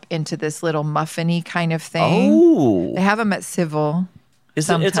form up into this little muffin-y kind of thing. Oh. They have them at Civil. It's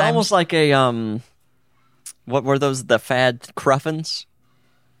sometimes. almost like a, what were those, the fad cruffins?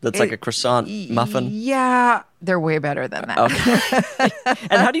 That's like a croissant muffin? Yeah, they're way better than that. Okay.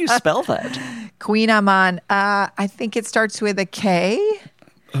 And how do you spell that? Queen Aman, I think it starts with a K,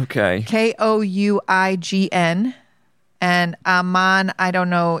 Okay. Kouign. And Aman, I don't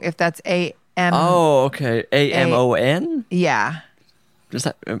know if that's A-M. Oh, okay. Amon? Yeah, Is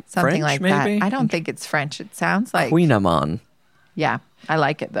that something French, like maybe? that. I don't think it's French. It sounds like. Queen Amon. Yeah, I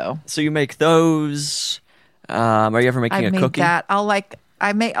like it though. So you make those. Are you ever making I a made cookie? that. I like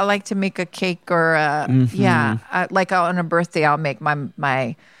to make a cake or Mm-hmm. like on a birthday I'll make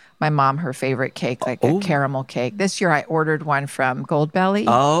my my mom her favorite cake, like a caramel cake. This year I ordered one from Goldbelly.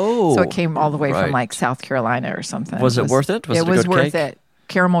 Oh. So it came all the way from right. like South Carolina or something. Was it worth it? Was it a was good worth cake? it.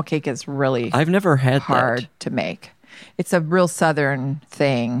 Caramel cake is really I've never had hard to make. It's a real Southern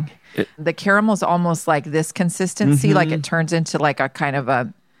thing. The caramel's almost like this consistency, like it turns into like a kind of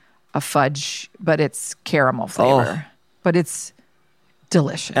a fudge, but it's caramel flavor. But it's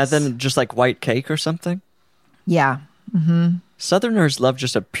delicious. And then just like white cake or something? Yeah. Southerners love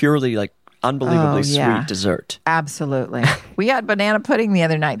just a purely like unbelievably sweet dessert. Absolutely. We had banana pudding the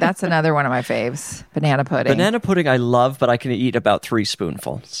other night. That's another one of my faves. Banana pudding. Banana pudding I love, but I can eat about 3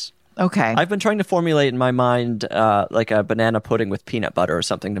 spoonfuls. Okay. I've been trying to formulate in my mind like a banana pudding with peanut butter or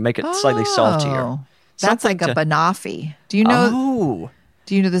something to make it slightly saltier. That's Something like a banoffee. Do you know? Oh.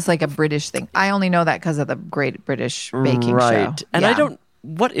 Do you know this is like a British thing? I only know that because of the Great British Baking Show. Right. And Yeah. I don't...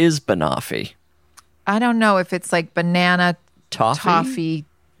 What is banoffee? I don't know if it's like banana Toffee?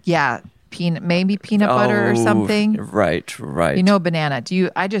 Yeah, maybe peanut butter or something. Right. You know banana.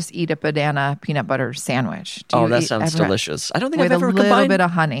 I just eat a banana peanut butter sandwich. That sounds delicious. I don't think with I've ever a little combined... bit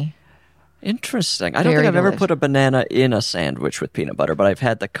of honey. Interesting. I don't Very think I've ever delicious. put a banana in a sandwich with peanut butter, but I've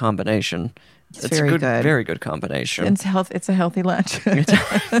had the combination. It's very a good, good. very good combination. It's a healthy lunch.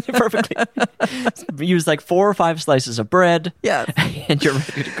 Perfectly. Use like 4 or 5 slices of bread. Yes. And you're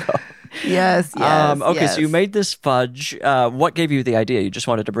ready to go. Yes. Okay, yes. so you made this fudge. What gave you the idea? You just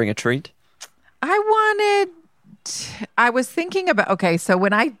wanted to bring a treat? I was thinking about, okay, so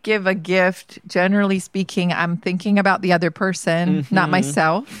when I give a gift, generally speaking, I'm thinking about the other person, not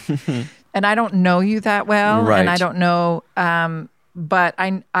myself. And I don't know you that well. Right. And I don't know, but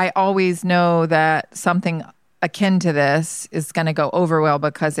I always know that something akin to this is going to go over well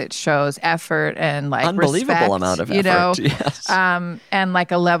because it shows effort and like Unbelievable respect, amount of effort. you know, Yes. and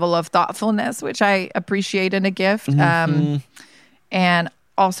like a level of thoughtfulness, which I appreciate in a gift. And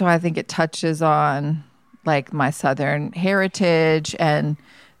also I think it touches on like my Southern heritage, and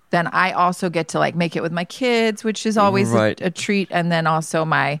then I also get to like make it with my kids, which is always Right. a treat. And then also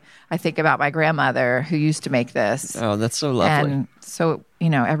I think about my grandmother who used to make this. Oh, that's so lovely. And so,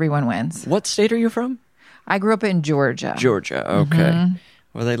 everyone wins. What state are you from? I grew up in Georgia. Georgia. Okay.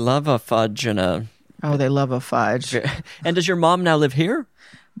 Well, they love a fudge and a... Oh, they love a fudge. And does your mom now live here?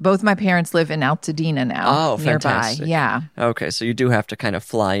 Both my parents live in Altadena now. Oh, nearby. fantastic. Yeah. Okay, so you do have to kind of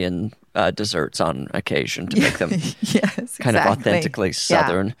fly in desserts on occasion to make them Yes, kind of exactly. authentically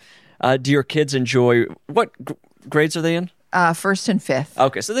Southern. Do your kids enjoy... What grades are they in? First and fifth.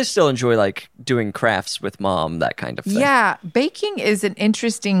 Okay, so they still enjoy like doing crafts with mom, that kind of thing. Yeah, baking is an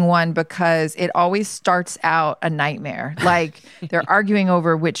interesting one because it always starts out a nightmare. Like they're arguing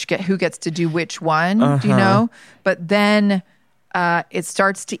over who gets to do which one, do you know? But then it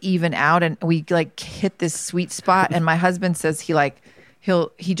starts to even out, and we like hit this sweet spot. And my husband says he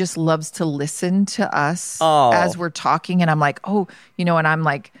just loves to listen to us as we're talking, and I'm like, and I'm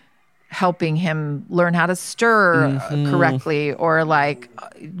like helping him learn how to stir correctly, or like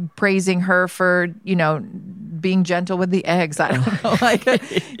praising her for, being gentle with the eggs. I don't know. Like,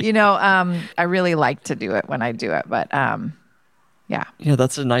 I really like to do it when I do it, but yeah. Yeah,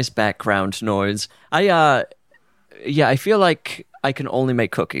 that's a nice background noise. I feel like I can only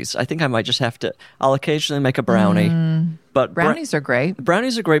make cookies. I think I might just have to, I'll occasionally make a brownie. But Brownies are great.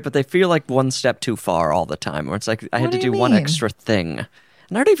 Brownies are great, but they feel like one step too far all the time, where it's like I had to do you do one mean? extra thing.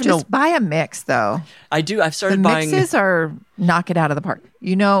 And I don't even Just know. buy a mix, though. I do. I've The started buying. mixes are knock it out of the park.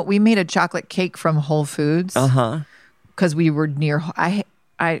 We made a chocolate cake from Whole Foods because we were near. I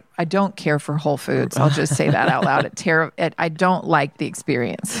don't care for Whole Foods. I'll just say that out loud. I don't like the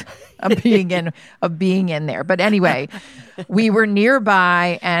experience of being in there. But anyway, we were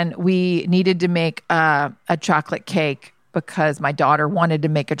nearby and we needed to make a chocolate cake because my daughter wanted to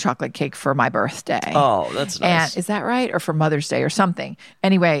make a chocolate cake for my birthday. Oh, that's nice. And is that right? Or for Mother's Day or something.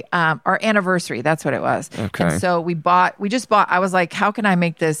 Anyway, our anniversary, that's what it was. Okay. And so we just bought, I was like, how can I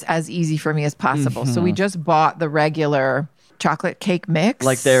make this as easy for me as possible? So we just bought the regular chocolate cake mix.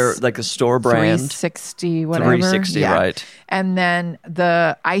 Like they're like a store brand. 360, whatever. 360, right. And then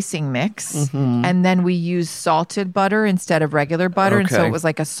the icing mix. And then we used salted butter instead of regular butter. And so Okay. it was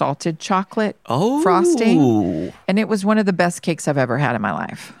like a salted chocolate Oh. frosting. And it was one of the best cakes I've ever had in my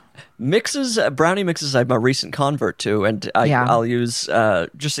life. Mixes, brownie mixes, I'm a recent convert to, and I'll use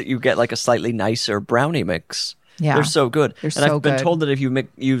just that you get like a slightly nicer brownie mix. Yeah. They're so good. They're and so I've been good. told that if you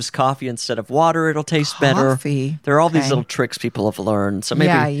use coffee instead of water, it'll taste better. Coffee. There are all these Okay. little tricks people have learned. So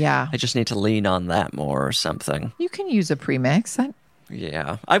maybe Yeah. I just need to lean on that more or something. You can use a premix.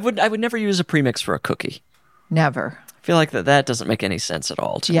 Yeah. I would never use a premix for a cookie. Never. I feel like that doesn't make any sense at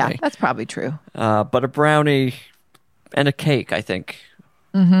all to Yeah, me. that's probably true. But a brownie and a cake, I think.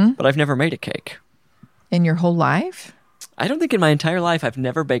 but I've never made a cake. In your whole life? I don't think in my entire life I've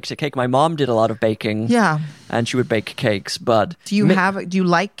never baked a cake. My mom did a lot of baking. Yeah. And she would bake cakes, but... Do you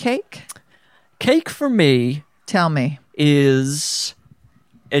like cake? Cake for me... Tell me. ...is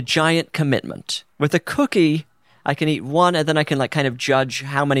a giant commitment. With a cookie, I can eat one, and then I can like kind of judge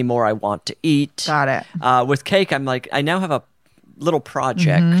how many more I want to eat. Got it. With cake, I'm like, I now have a little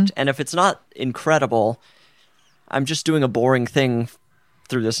project, and if it's not incredible, I'm just doing a boring thing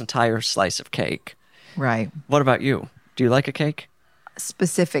through this entire slice of cake. Right. What about you? Do you like a cake?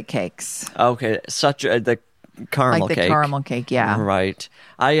 Specific cakes. Okay, the caramel like the cake. caramel cake, yeah. Right.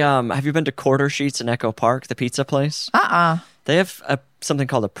 Have you been to Quarter Sheets in Echo Park, the pizza place? They have something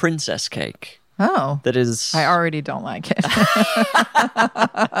called a princess cake. Oh. That is... I already don't like it.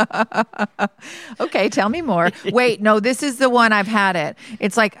 Okay, tell me more. Wait, no, this is the one I've had it.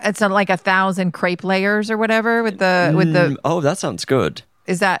 It's like 1,000 crepe layers or whatever with the Oh, that sounds good.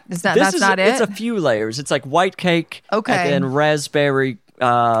 That's not it? It's a few layers. It's like white cake, okay, and then raspberry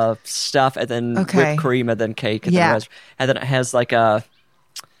stuff, and then whipped cream, and then cake, and then and then it has like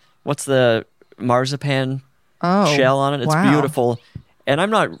what's the marzipan shell on it? It's beautiful. And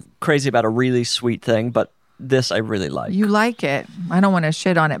I'm not crazy about a really sweet thing, but this I really like. You like it. I don't want to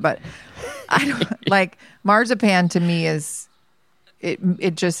shit on it, but I don't like marzipan to me is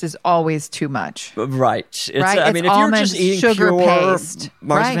it just is always too much. Right. It's, right? I mean, if you're just eating sugar pure paste,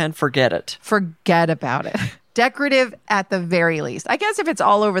 marzipan, forget it. Forget about it. Decorative at the very least. I guess if it's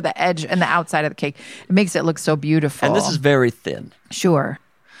all over the edge and the outside of the cake, it makes it look so beautiful. And this is very thin. Sure.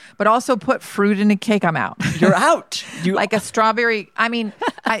 But also put fruit in a cake, I'm out. You're out. Like a strawberry. I mean,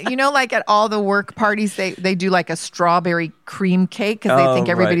 like at all the work parties, they do like a strawberry cream cake because they think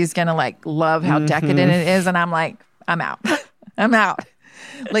everybody's going to like love how decadent it is. And I'm like, I'm out. I'm out.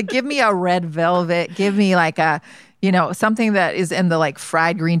 Like, give me a red velvet. Give me like a, something that is in the like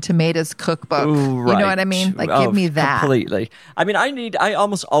fried green tomatoes cookbook. Ooh, right. You know what I mean? Like, give me that. Completely. I mean, I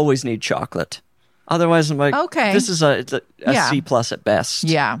almost always need chocolate. Otherwise, I'm like, okay, this is a C+ at best.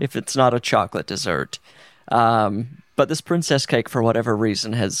 Yeah. If it's not a chocolate dessert. But this princess cake, for whatever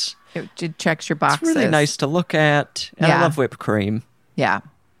reason, it checks your boxes. It's really nice to look at. And I love whipped cream. Yeah.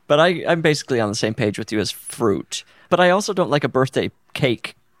 But I'm basically on the same page with you as fruit. But I also don't like a birthday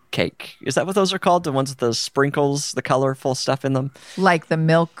cake. Is that what those are called? The ones with the sprinkles, the colorful stuff in them? Like the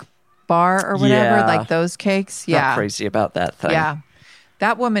milk bar or whatever? Like those cakes? Yeah. Not crazy about that thing. Yeah.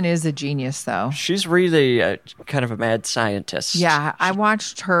 That woman is a genius, though. She's really kind of a mad scientist. Yeah, I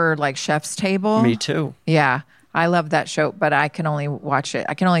watched her like Chef's Table. Me too. Yeah, I love that show, but I can only watch it.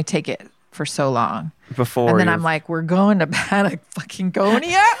 I can only take it for so long. And then I'm like, we're going to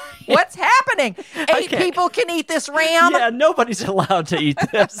Patagonia? What's happening? 8 people can eat this ram? Yeah, nobody's allowed to eat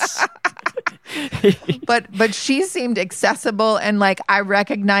this. But she seemed accessible, and like I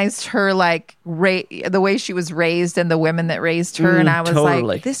recognized her like the way she was raised and the women that raised her, and I was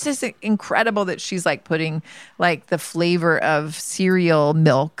like, this is incredible that she's like putting like the flavor of cereal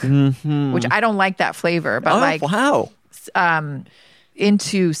milk, which I don't like that flavor, but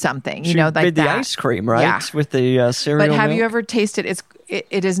into something, she like made that. The ice cream, right? Yeah. With the cereal But have milk? you ever tasted?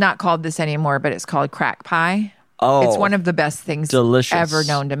 It is not called this anymore, but it's called crack pie. Oh, it's one of the best things ever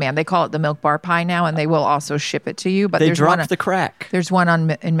known to man. They call it the milk bar pie now, and they will also ship it to you. But they dropped the crack. There's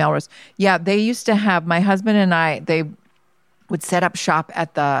one in Melrose. Yeah, they used to have, my husband and I, they would set up shop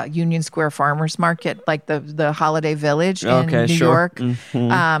at the Union Square Farmers Market, like the Holiday Village in New York.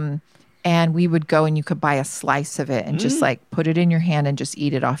 And we would go and you could buy a slice of it and just like put it in your hand and just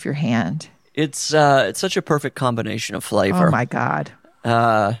eat it off your hand. It's such a perfect combination of flavor. Oh my God.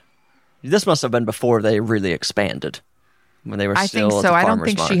 This must have been before they really expanded, when they were still I think at so. the I don't farmer's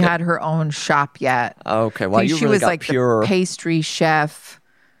think market. she had her own shop yet. Okay, well, you she really was got like pure the pastry chef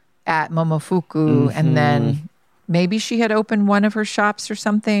at Momofuku, and then maybe she had opened one of her shops or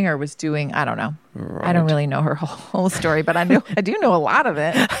something, or was doing, I don't know. Right. I don't really know her whole story, but I do know a lot of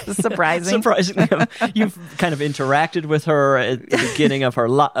it. It's surprising. Surprisingly, you've kind of interacted with her at the beginning of her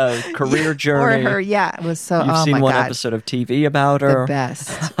career journey. Or her, it was so. You've seen one episode of TV about her. The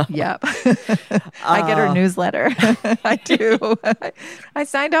best. Yep. I get her newsletter. I do. I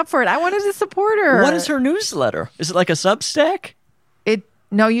signed up for it. I wanted to support her. What is her newsletter? Is it like a Substack?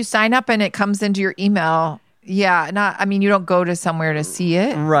 No, you sign up and it comes into your email. Yeah, you don't go to somewhere to see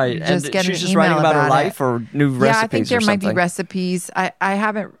it. Right. You just get she's an just email writing about her life it. or new recipes. Yeah, I think there or might be something. recipes. I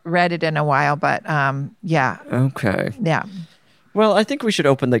haven't read it in a while, but yeah. Okay. Yeah. Well, I think we should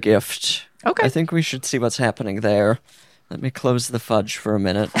open the gift. Okay. I think we should see what's happening there. Let me close the fudge for a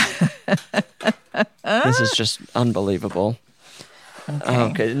minute. This is just unbelievable.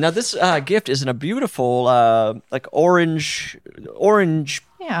 Okay. Now this gift is in a beautiful like orange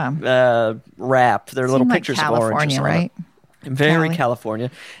Yeah. wrap. There are little Seemed like pictures of oranges California, on right? it. Very Cali.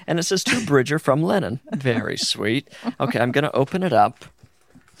 California. And it says to Bridger from Lennon. Very sweet. Okay, I'm going to open it up.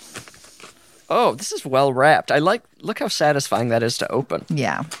 Oh, this is well wrapped. Look how satisfying that is to open.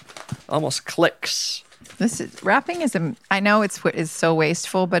 Yeah. Almost clicks. Wrapping is. I know it's what is so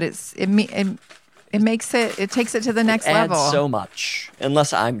wasteful, but it makes it. It takes it to the next Adds level. so much,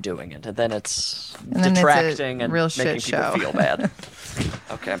 unless I'm doing it, and then it's And then it's a detracting and real making shit people show. feel bad.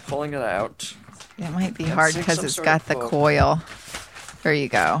 Okay, I'm pulling it out. It might be hard see because some it's sort got of the book. coil. There you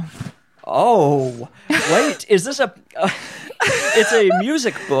go. Oh, wait, is this a? It's a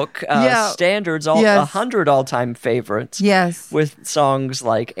music book. Yeah. Standards, Yes. 100 all-time favorites. Yes. With songs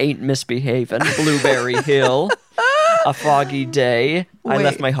like "Ain't Misbehavin'," "Blueberry Hill," "A Foggy Day," "I Wait.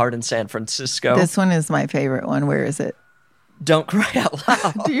 Left My Heart in San Francisco." This one is my favorite one. Where is it? "Don't Cry Out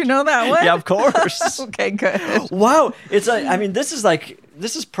Loud." Do you know that one? Yeah, of course. Okay, good. Wow, I mean, this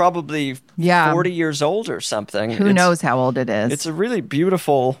is probably Yeah. 40 years old or something. Who knows how old it is? It's a really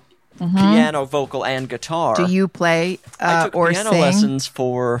beautiful piano, vocal, and guitar. Do you play I took or piano sing? lessons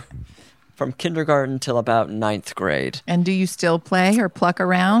from kindergarten till about 9th grade. And do you still play or pluck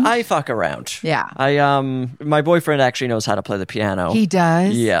around? I fuck around. Yeah. My boyfriend actually knows how to play the piano. He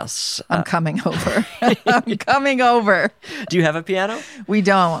does? Yes. I'm coming over. I'm coming over. Do you have a piano? We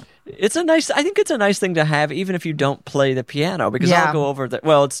don't. I think it's a nice thing to have, even if you don't play the piano, because Yeah. I'll go over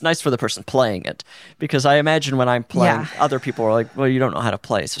well, it's nice for the person playing it, because I imagine when I'm playing, Yeah. other people are like, well, you don't know how to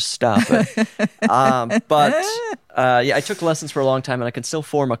play, so stop it. Yeah, I took lessons for a long time, and I can still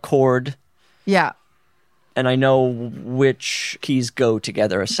form a chord, Yeah. and I know which keys go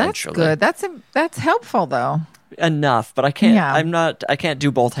together, That's essentially. good. That's helpful though. Enough, but I can't, Yeah. I can't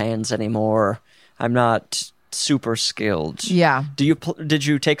do both hands anymore. I'm not super skilled. Yeah. Did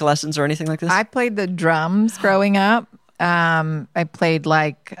you take lessons or anything like this? I played the drums growing up. I played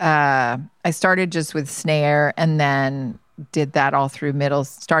I started just with snare and then did that all through middle.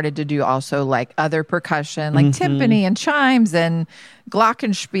 Started to do also like other percussion, like timpani and chimes and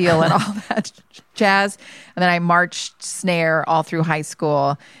glockenspiel and all that jazz. And then I marched snare all through high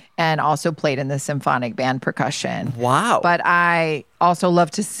school and also played in the symphonic band percussion. Wow. But I also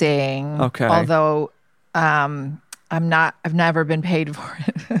love to sing. Okay. Although I've never been paid for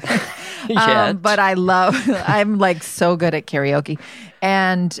it. Yet. But I'm like so good at karaoke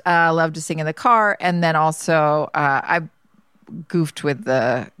and love to sing in the car. And then also I goofed with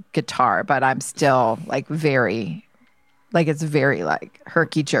the guitar, but I'm still like it's very like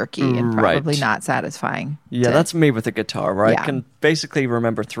herky jerky and probably Right. not satisfying. Yeah, that's me with the guitar, where Yeah. I can basically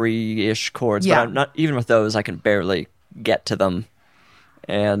remember 3-ish chords, Yeah. but I'm not even with those. I can barely get to them,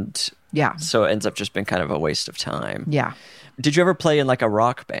 and Yeah. so it ends up just being kind of a waste of time. Yeah. Did you ever play in like a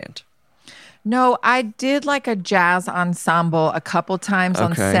rock band? No, I did like a jazz ensemble a couple times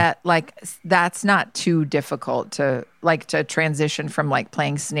on Okay. set. Like that's not too difficult to transition from like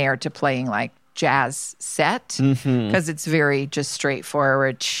playing snare to playing like jazz set because it's very just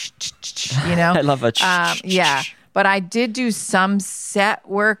straightforward, you know. I love a yeah. But I did do some set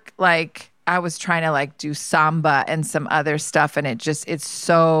work. Like I was trying to like do samba and some other stuff, and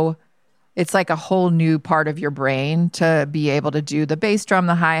it's like a whole new part of your brain to be able to do the bass drum,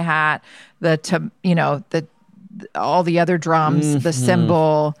 the hi-hat, all the other drums, the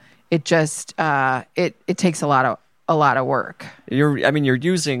cymbal. It just it takes a lot of work. You're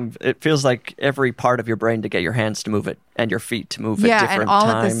using, it feels like every part of your brain to get your hands to move it and your feet to move at different times.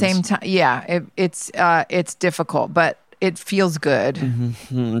 And all at the same time. Yeah, it's difficult, but it feels good.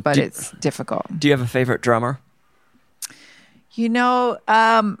 But it's difficult. Do you have a favorite drummer?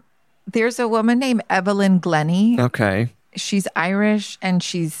 There's a woman named Evelyn Glennie. Okay. She's Irish and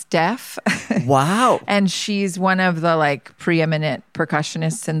she's deaf. Wow. And she's one of the like preeminent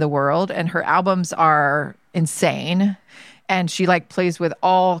percussionists in the world. And her albums are insane. And she like plays with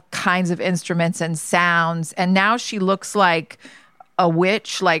all kinds of instruments and sounds. And now she looks like a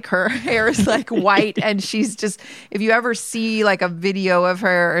witch. Like her hair is like white. And she's just, if you ever see like a video of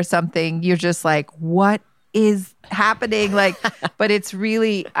her or something, you're just like, what is happening? Like, but it's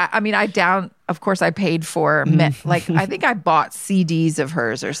really, of course I paid for, like, I think I bought CDs of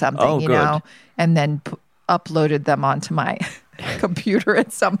hers or something, good. And then uploaded them onto my computer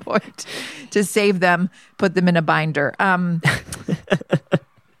at some point to save them, put them in a binder.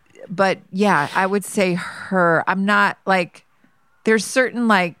 But yeah, I would say her. I'm not like, there's certain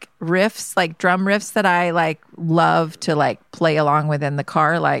like riffs, like drum riffs that I like love to like play along with in the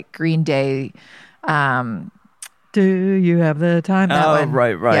car, like Green Day, Do you have the time? That one.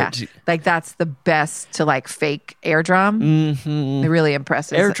 right. Yeah. Like that's the best to like fake air drum. It really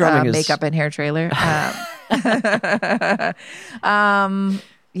impresses Air drumming is... makeup and hair trailer.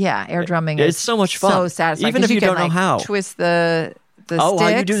 Yeah, air drumming It's so much fun. So satisfying. Even if you don't know like, how. Twist the sticks. How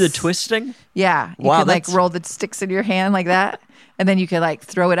you do the twisting? Yeah. You could like roll the sticks in your hand like that. And then you could like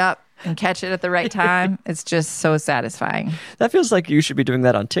throw it up and catch it at the right time. It's just so satisfying. That feels like you should be doing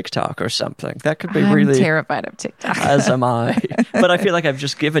that on TikTok or something. That could be I'm really... terrified of TikTok. As am I. But I feel like I've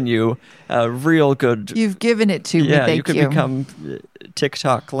just given you a real good... You've given it to me. Yeah, Thank you could become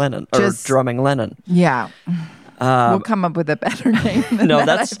TikTok Lennon or drumming Lennon. Yeah. We'll come up with a better name than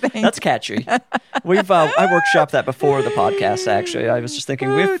that's catchy. We've I workshopped that before the podcast. Actually, I was just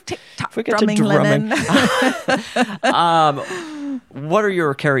thinking, if we get to drumming, what are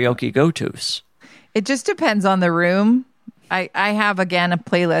your karaoke go-tos? It just depends on the room. I have again a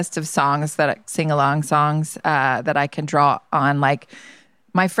playlist of songs sing along songs that I can draw on. Like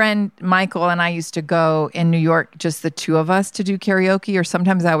my friend Michael and I used to go in New York, just the two of us, to do karaoke, or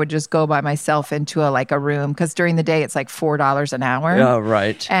sometimes I would just go by myself into a room, because during the day it's like $4 an hour. Oh,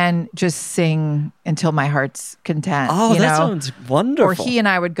 right. And just sing until my heart's content. Oh, that sounds wonderful. Or he and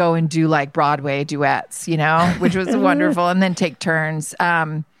I would go and do like Broadway duets, which was wonderful, and then take turns.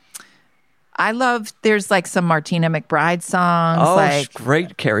 There's like some Martina McBride songs. Oh, like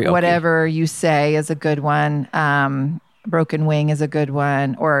great karaoke. Whatever You Say is a good one. Broken Wing is a good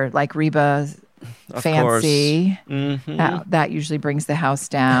one, or like Reba's Fancy. Mm-hmm. That usually brings the house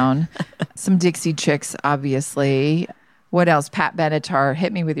down. Some Dixie Chicks, obviously. What else? Pat Benatar,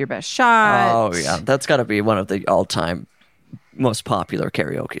 Hit Me With Your Best Shot. Oh, yeah. That's got to be one of the all-time most popular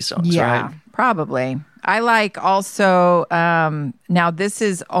karaoke songs, yeah, right? Probably. I like also, now this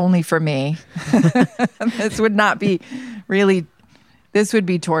is only for me. This would not be really... This would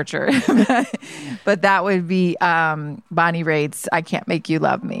be torture, but that would be Bonnie Raitt's "I Can't Make You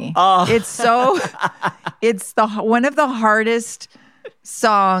Love Me." Oh. It's one of the hardest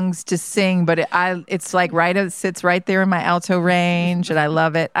songs to sing, but it's like it sits right there in my alto range, and I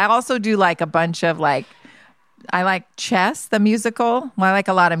love it. I also do like a bunch of I like Chess, the musical. Well, I like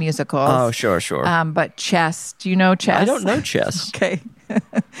a lot of musicals. Oh, sure. But Chess, do you know Chess? I don't know Chess. Okay.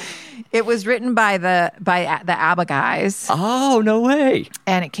 It was written by the ABBA guys. Oh, no way.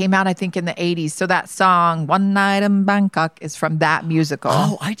 And it came out, I think, in the 80s. So that song, One Night in Bangkok, is from that musical.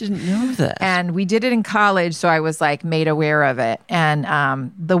 Oh, I didn't know that. And we did it in college, so I was like made aware of it.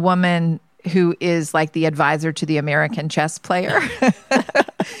 And the woman who is like the advisor to the American chess player,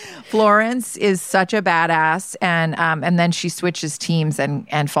 Florence, is such a badass, and then she switches teams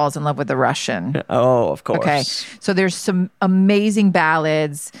and falls in love with the Russian. Oh, of course. Okay, so there's some amazing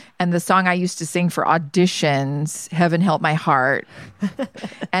ballads, and the song I used to sing for auditions, "Heaven Help My Heart,"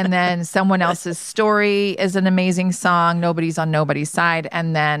 and then Someone Else's Story is an amazing song, "Nobody's on Nobody's Side,"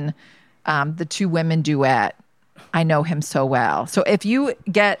 and then the two women duet, "I Know Him So Well." So if you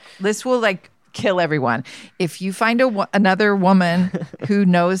this will kill everyone. If you find another woman who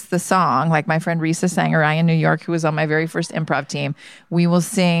knows the song, like my friend Risa Sangarai in New York, who was on my very first improv team, we will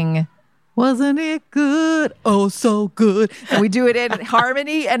sing, "Wasn't it good? Oh, so good." And we do it in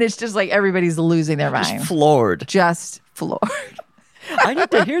harmony, and it's just like everybody's losing their mind. Just floored. I need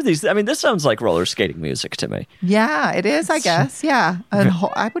to hear these. I mean, this sounds like roller skating music to me. Yeah, it is, I guess. Yeah.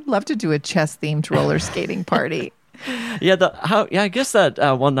 I would love to do a chess-themed roller skating party. Yeah, I guess that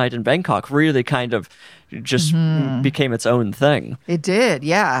One Night in Bangkok really kind of just became its own thing. It did,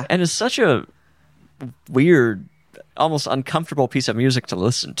 yeah. And it's such a weird, almost uncomfortable piece of music to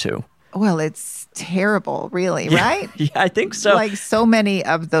listen to. Well, it's terrible, really, right? Yeah, I think so. Like so many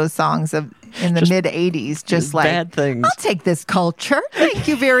of those songs in the mid-'80s, just like, bad things. I'll take this culture. Thank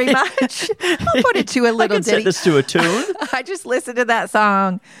you very much. I'll put it to a little ditty. I can set this to a tune. I just listened to that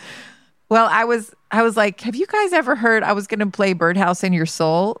song. Well, I was like, have you guys ever heard? I was going to play Birdhouse in Your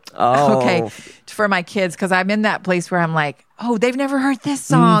Soul. Oh. Okay. For my kids, because I'm in that place where I'm like, oh, they've never heard this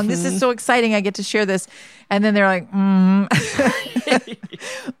song. This is so exciting. I get to share this. And then they're like,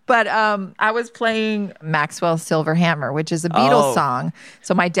 But I was playing Maxwell's Silver Hammer, which is a Beatles song.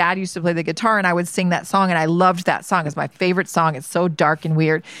 So my dad used to play the guitar, and I would sing that song, and I loved that song. It's my favorite song. It's so dark and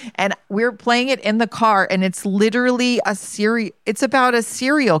weird. And we were playing it in the car, and it's literally it's about a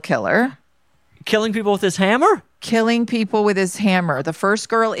serial killer. Killing people with his hammer? Killing people with his hammer. The first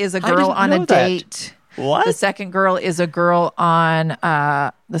girl is a girl on a date. What? The second girl is a girl on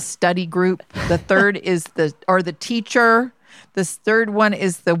the study group. The third is the teacher. The third one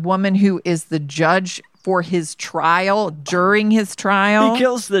is the woman who is the judge for his trial, during his trial. He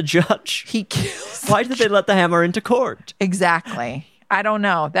kills the judge. He kills. Why did they let the hammer into court? Exactly. I don't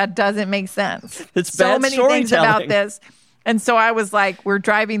know. That doesn't make sense. It's so bad many things about storytelling. this. And so I was like, we're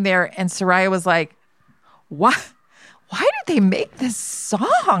driving there, and Soraya was like, "What? Why did they make this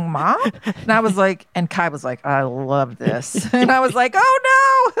song, Mom?" And I was like, and Kai was like, "I love this." And I was like,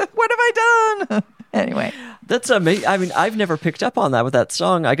 "Oh no, what have I done?" Anyway, That's amazing. I mean, I've never picked up on that with that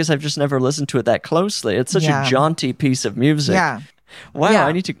song. I guess I've just never listened to it that closely. It's such Yeah. a jaunty piece of music. yeah. Wow, Yeah.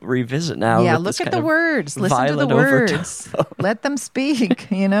 I need to revisit now. Yeah, with look this at kind the of words. Listen to the violent words. overtone. Let them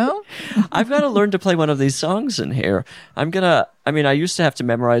speak, you know? I've got to learn to play one of these songs in here. I used to have to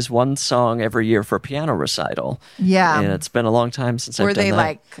memorize one song every year for a piano recital. Yeah. And it's been a long time since Were I've done they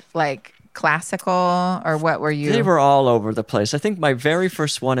that. like classical, or what were you? They were all over the place. I think my very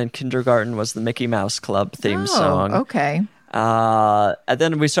first one in kindergarten was the Mickey Mouse Club theme song. Okay. And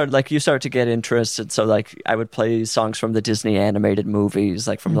then you start to get interested. So like I would play songs from the Disney animated movies,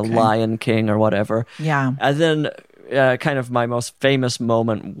 like from The Lion King or whatever. Yeah. And then kind of my most famous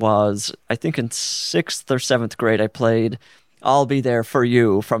moment was, I think in 6th or 7th grade, I played I'll Be There For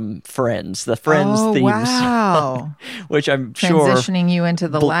You from Friends, the Friends theme wow. song, which I'm sure... Transitioning you into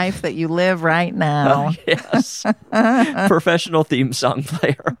the life that you live right now. Yes. Professional theme song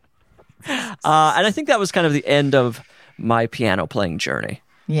player. And I think that was kind of the end of my piano playing journey.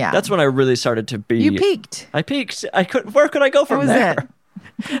 Yeah. That's when I really started to be... You peaked. I peaked. Where could I go from was there?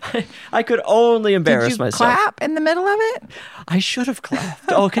 I could only embarrass Did you myself. clap in the middle of it? I should have clapped.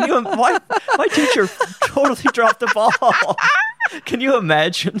 Oh, can you? Why? My teacher totally dropped the ball. Can you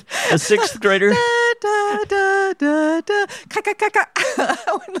imagine a 6th grader? Da, da, da, da. Ka, ka, ka, ka.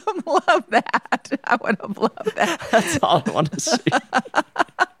 I would have loved that. I would have loved that. That's all I want to see.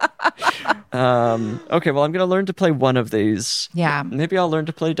 Okay, well, I'm going to learn to play one of these. Yeah. Maybe I'll learn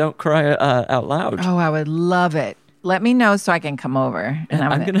to play "Don't Cry Out Loud." Oh, I would love it. Let me know so I can come over. And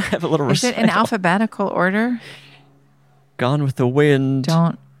I'm going to have a little Is it in recital. alphabetical order? Gone with the Wind.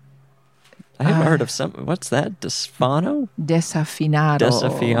 Don't. I haven't heard of some. What's that? Desfano? Desafinado.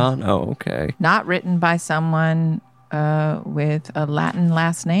 Desafiano. Okay. Not written by someone with a Latin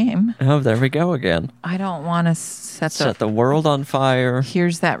last name. Oh, there we go again. I don't want to set Set the world on fire.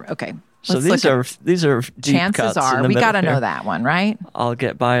 Here's that. Okay. So Let's look at- these are deep chances cuts in are the we middle got to here. know that one, right? I'll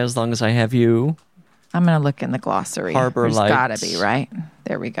get by as long as I have you. I'm going to look in the glossary. Harbor There's got to Lights. be, right?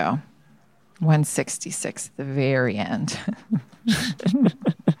 There we go. 166 at the very end.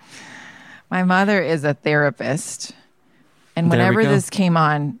 My mother is a therapist. And There we whenever go. this came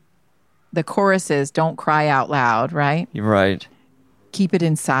on, the chorus is don't cry out loud, right? You're right. Keep it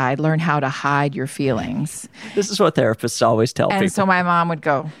inside. Learn how to hide your feelings. This is what therapists always tell people. And so my mom would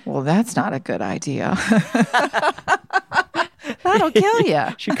go, well, that's not a good idea. That'll kill you.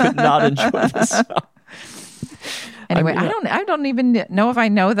 She could not enjoy this song. Anyway, I don't even know if I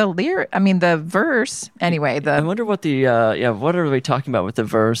know the the verse. Anyway, I wonder what the what are we talking about with the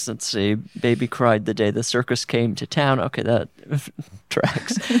verse? Let's see. Baby cried the day the circus came to town. Okay, that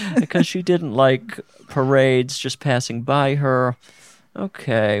tracks. Because she didn't like parades just passing by her.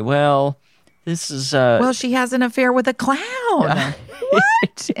 Okay, well, this is well, she has an affair with a clown.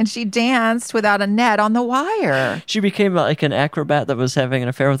 What? And she danced without a net on the wire. she became like an acrobat that was having an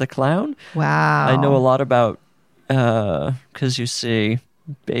affair with a clown. Wow. I know a lot about because you see,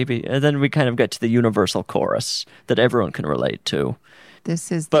 baby, and then we kind of get to the universal chorus that everyone can relate to.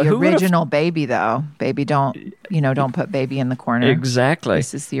 This is But the who would've- original Baby, though. Baby, don't put Baby in the corner. Exactly.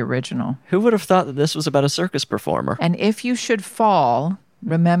 This is the original. Who would have thought that this was about a circus performer? And if you should fall,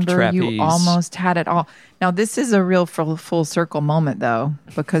 remember Trapeze. you almost had it all. Now, this is a real full circle moment, though,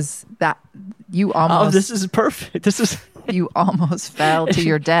 because that you almost Oh, this is perfect. This is. you almost fell to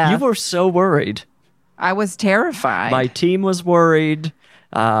your death. You were so worried. I was terrified. My team was worried.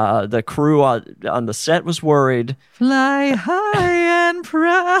 The crew on the set was worried. Fly high and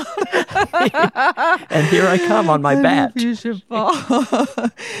proud. And here I come on my bat. If you should fall,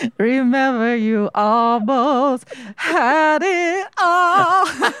 remember you almost had it all.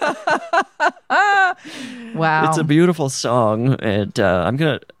 Wow. It's a beautiful song, and I'm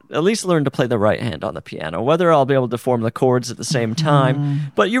going to at least learn to play the right hand on the piano. Whether I'll be able to form the chords at the same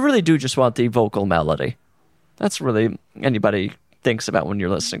time, but you really do just want the vocal melody. That's really anybody thinks about when you're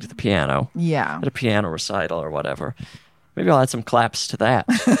listening to the piano. Yeah. At a piano recital or whatever. Maybe I'll add some claps to that.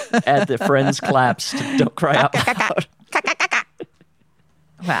 Add the Friends claps to Don't Cry Out Loud.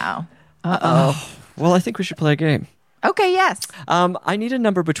 Wow. Uh-oh. Well, I think we should play a game. Okay, yes. I need a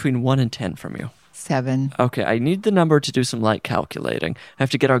number between 1 and 10 from you. 7. Okay, I need the number to do some light calculating. I have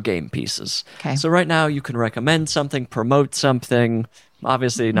to get our game pieces. Okay. So right now you can recommend something, promote something.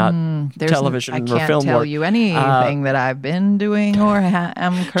 Obviously not television I or can't film tell work. you anything that I've been doing or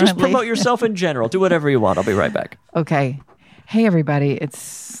am currently. Just promote yourself in general. Do whatever you want. I'll be right back. Okay. Hey, everybody.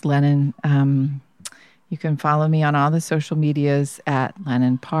 It's Lennon. You can follow me on all the social medias at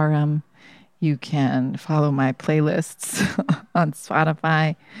Lennon Parham. You can follow my playlists on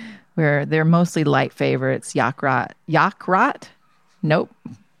Spotify, where they're mostly light favorites. Yacht Rock? Nope.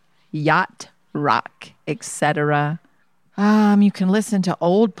 Yacht Rock, etc. You can listen to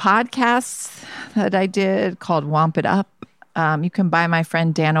old podcasts that I did called Womp It Up. You can buy my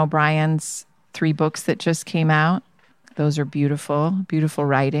friend Dan O'Brien's 3 books that just came out. Those are beautiful, beautiful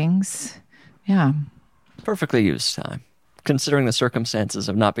writings. Yeah. Perfectly used time, considering the circumstances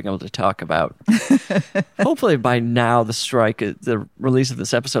of not being able to talk about. Hopefully by now the release of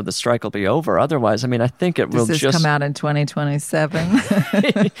this episode, the strike will be over. Otherwise, I mean, I think it will just come out in 2027.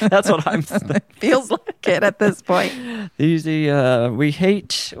 That's what I'm thinking. Feels like it at this point. We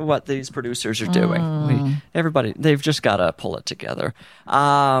hate what these producers are doing. They've just got to pull it together.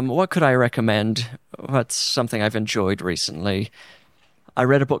 What could I recommend? What's something I've enjoyed recently? I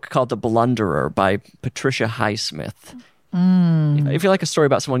read a book called The Blunderer by Patricia Highsmith. If you like a story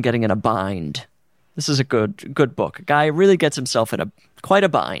about someone getting in a bind, this is a good book. A guy really gets himself in quite a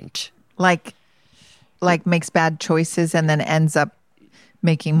bind. Like makes bad choices and then ends up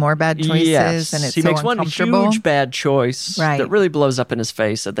making more bad choices. Yes. And it's he so makes one uncomfortable. huge bad choice Right. that really blows up in his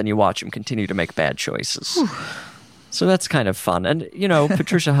face, and then you watch him continue to make bad choices. So that's kind of fun. And,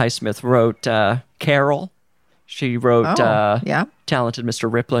 Patricia Highsmith wrote Carol. She wrote Talented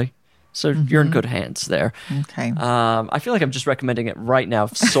Mr. Ripley. So you're in good hands there. Okay. I feel like I'm just recommending it right now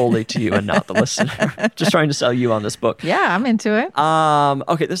solely to you and not the listener. Just trying to sell you on this book. Yeah, I'm into it.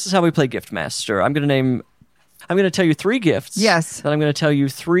 Okay, this is how we play Gift Master. I'm going to tell you 3 gifts. Yes. Then I'm going to tell you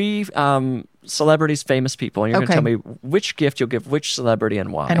 3 celebrities, famous people, and you're going to tell me which gift you'll give which celebrity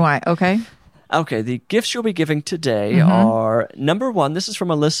and why. And why? Okay. Okay, the gifts you'll be giving today are, number 1, this is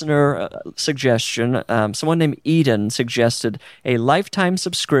from a listener suggestion. Someone named Eden suggested a lifetime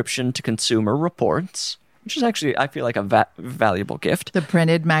subscription to Consumer Reports, which is actually, I feel like, a valuable gift. The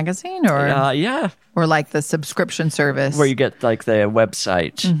printed magazine or yeah. or like the subscription service? Where you get like the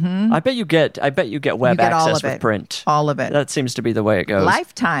website. I bet you get web access with print. All of it. That seems to be the way it goes.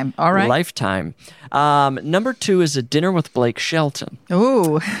 Lifetime. All right. Lifetime. Number 2 is a dinner with Blake Shelton.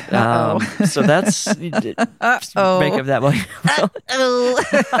 Ooh. So that's make of that one.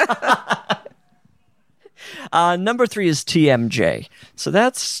 Number 3 is TMJ. So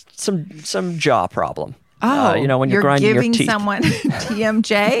that's some jaw problem. When you're grinding your teeth. You're giving someone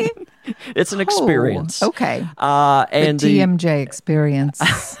TMJ? It's an experience. Okay. And the TMJ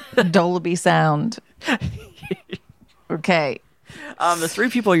experience. Dolby sound. Okay. The 3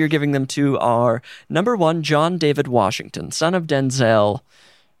 people you're giving them to are, number 1, John David Washington, son of Denzel,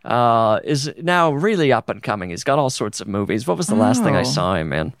 is now really up and coming. He's got all sorts of movies. What was the last thing I saw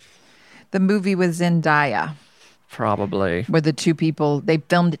him in? The movie with Zendaya. Probably. Where the 2 people, they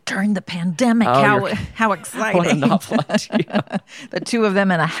filmed it during the pandemic. How exciting. What a novel idea. The 2 of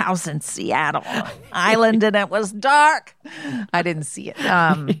them in a house in Seattle island, and it was dark. I didn't see it.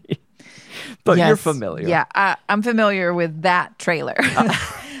 But you're familiar. Yeah, I'm familiar with that trailer.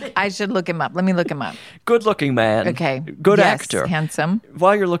 I should look him up. Let me look him up. Good-looking man. Okay. Good actor. Handsome.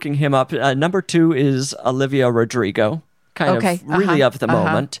 While you're looking him up, number 2 is Olivia Rodrigo, kind of really of the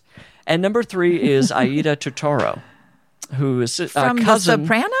moment. And number 3 is Aida Turturro, who is from The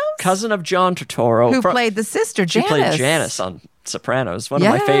Sopranos? Cousin of John Turturro. Who played the sister, Janice. She played Janice on Sopranos, one of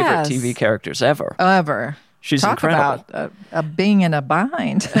my favorite TV characters ever. She's incredible. Talk about being in a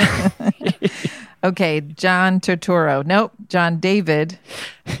bind. Okay, John Turturro. Nope, John David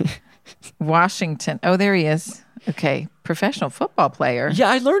Washington. Oh, there he is. Okay, professional football player.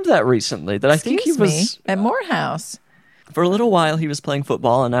 Yeah, I learned that recently. That I think he was at Morehouse. For a little while, he was playing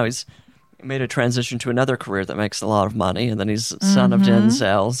football, and now he's made a transition to another career that makes a lot of money, and then he's son of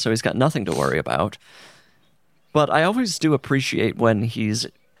Denzel, so he's got nothing to worry about. But I always do appreciate when he's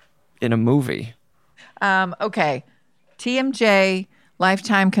in a movie. Okay. TMJ,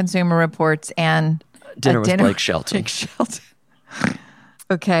 Lifetime Consumer Reports, and Dinner with Blake Shelton.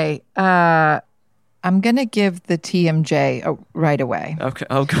 Okay. I'm going to give the TMJ right away. Okay.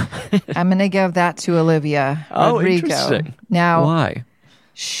 Okay. I'm going to give that to Olivia Rodrigo. Interesting. Now, why?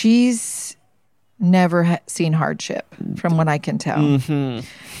 She's never seen hardship, from what I can tell. And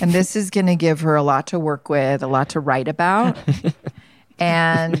this is going to give her a lot to work with, a lot to write about.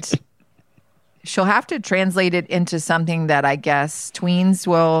 And she'll have to translate it into something that I guess tweens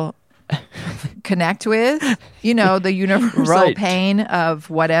will connect with. The universal pain of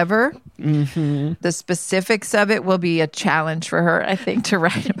whatever. The specifics of it will be a challenge for her, I think, to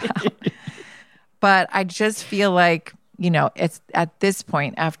write about. But I just feel like, it's at this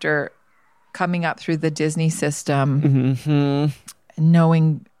point, after coming up through the Disney system,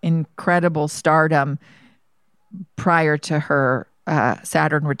 knowing incredible stardom prior to her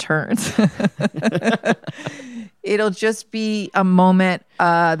Saturn returns. It'll just be a moment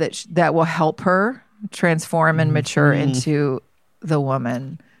that will help her transform and mature into the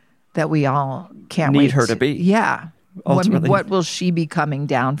woman that we all can't wait Need her to be. Yeah. Ultimately. What will she be coming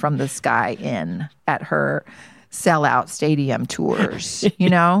down from the sky at her sellout stadium tours, you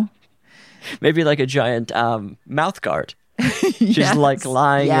know? Maybe like a giant mouth guard. She's Yes. like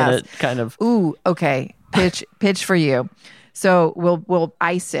lying in Yes. it, kind of. Ooh, okay. Pitch for you. So we'll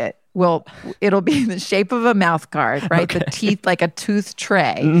ice it. It'll be in the shape of a mouth guard, right? Okay. The teeth like a tooth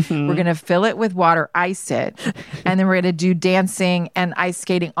tray. We're gonna fill it with water, ice it, and then we're gonna do dancing and ice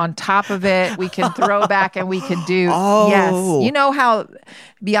skating on top of it. We can throw back and we can do yes. You know how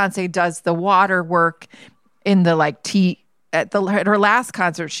Beyonce does the water work in the like at her last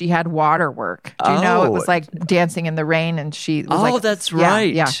concert, she had water work. Do you know? It was like dancing in the rain, and she was like, that's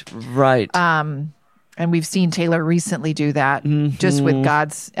right. Yeah. Right. And we've seen Taylor recently do that just with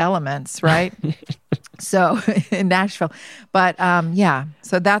God's elements, right? So in Nashville. But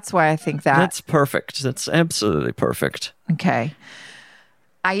so that's why I think That's perfect. That's absolutely perfect. Okay.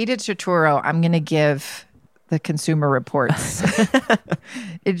 Aida Turturro, I'm going to give the Consumer Reports.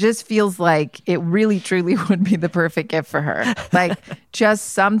 It just feels like it really, truly would be the perfect gift for her. Like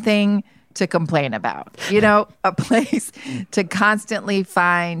just something to complain about, you know, a place to constantly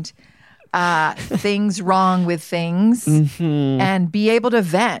find things wrong with things and be able to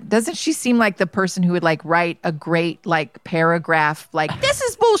vent. Doesn't she seem like the person who would like write a great like paragraph like, this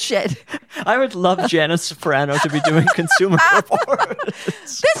is bullshit. I would love Janice Soprano to be doing Consumer Reports.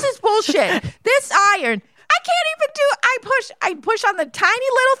 This is bullshit. This iron. I can't even do. I push on the tiny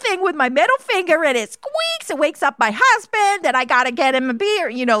little thing with my middle finger, and it squeaks. It wakes up my husband, and I gotta get him a beer.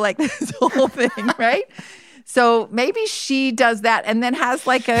 You know, like this whole thing, right? So maybe she does that, and then has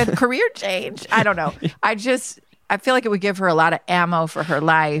like a career change. I don't know. I feel like it would give her a lot of ammo for her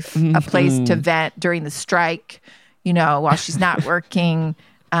life, a place to vent during the strike. You know, while she's not working,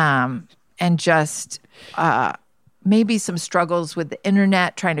 and just. Maybe some struggles with the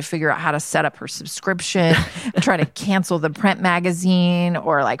internet, trying to figure out how to set up her subscription, try to cancel the print magazine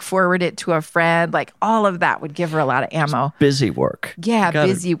or like forward it to a friend. Like all of that would give her a lot of ammo. Busy work. Yeah,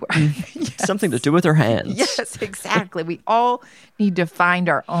 busy work. Yes. Something to do with her hands. Yes, exactly. We all need to find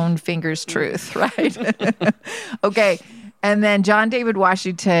our own finger's truth, right? Okay. And then John David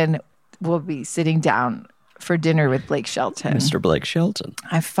Washington will be sitting down for dinner with Blake Shelton. Mr. Blake Shelton.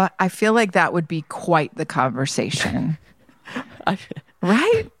 I feel like that would be quite the conversation.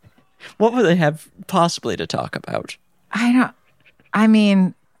 Right? What would they have possibly to talk about? I don't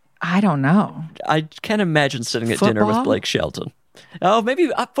know. I can't imagine sitting at dinner with Football? Blake Shelton. Oh,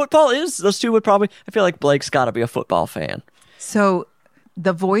 maybe football is. Those two would probably. I feel like Blake's got to be a football fan. So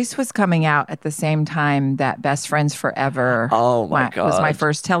The Voice was coming out at the same time that Best Friends Forever was my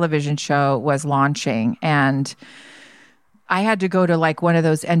first television show, was launching. And I had to go to like one of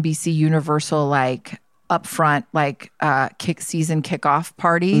those NBC Universal like upfront like season kickoff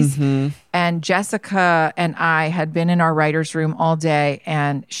parties. And Jessica and I had been in our writer's room all day,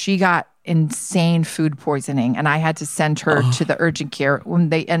 and she got insane food poisoning, and I had to send her to the urgent care when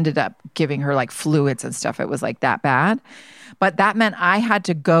they ended up giving her like fluids and stuff. It was like that bad. But that meant I had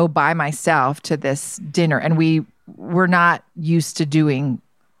to go by myself to this dinner, and we were not used to doing,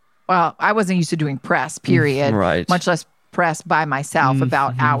 well, I wasn't used to doing press, period. Right. Much less press by myself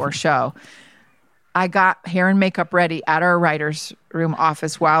about our show. I got hair and makeup ready at our writer's room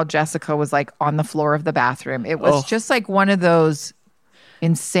office while Jessica was like on the floor of the bathroom. It was just like one of those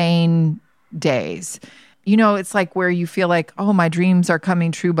insane days. You know, it's like where you feel like, oh, my dreams are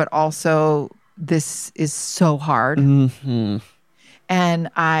coming true, but also this is so hard. And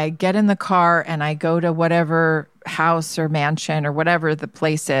I get in the car and I go to whatever house or mansion or whatever the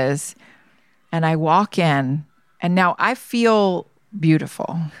place is, and I walk in, and now I feel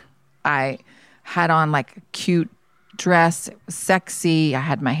beautiful. I had on like a cute dress. It was sexy. I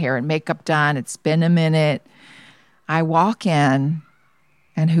had my hair and makeup done. It's been a minute. I walk in,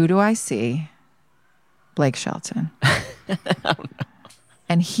 and who do I see? Blake Shelton.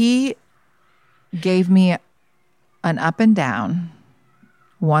 And he gave me an up and down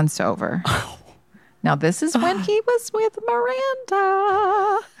once over. Now, this is when he was with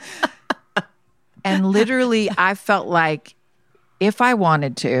Miranda. And literally, I felt like if I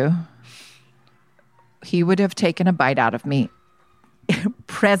wanted to, he would have taken a bite out of me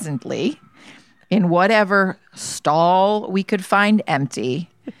presently in whatever stall we could find empty,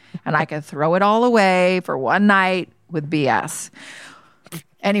 and I could throw it all away for one night with BS.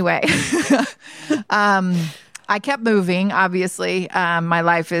 Anyway, I kept moving. Obviously, my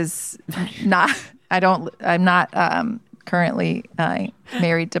life is not. I'm not currently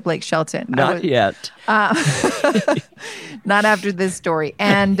married to Blake Shelton. Not yet. Not after this story.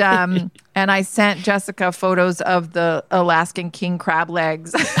 And I sent Jessica photos of the Alaskan king crab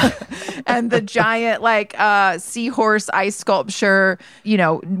legs and the giant seahorse ice sculpture,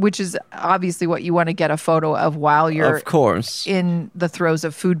 which is obviously what you want to get a photo of while you're of course in the throes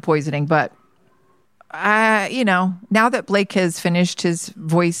of food poisoning. But now that Blake has finished his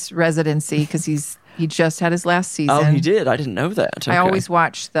voice residency, because he just had his last season. Oh, he did? I didn't know that. Okay. I always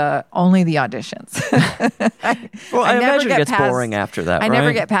watch only the auditions. Well, I imagine it gets boring after that, I right?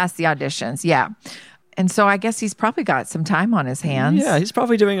 never get past the auditions, yeah. And so I guess he's probably got some time on his hands. Yeah, he's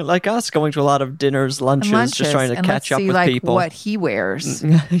probably doing it like us, going to a lot of dinners, lunches, just trying to catch up with people. What he wears,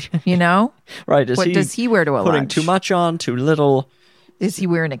 you know? Right. What does he wear to a putting lunch? too much on, too little? Is he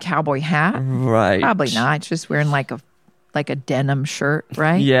wearing a cowboy hat? Right. Probably not. He's just wearing like a denim shirt,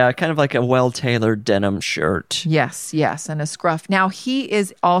 right? Yeah, kind of like a well-tailored denim shirt. Yes, and a scruff. Now, he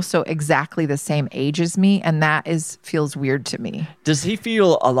is also exactly the same age as me, and that feels weird to me. Does he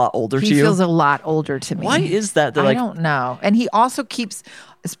feel a lot older to you? He feels a lot older to me. Why is that? I don't know. And he also keeps,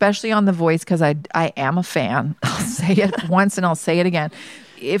 especially on The Voice, because I am a fan. I'll say it once and I'll say it again.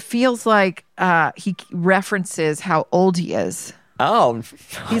 It feels like he references how old he is. Oh,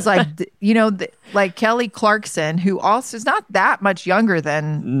 he's like, like Kelly Clarkson, who also is not that much younger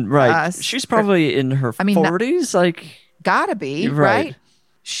than us. She's probably in her 40s, gotta be right.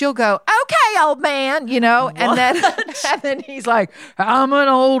 She'll go, "Okay, old man," and then he's like, "I'm an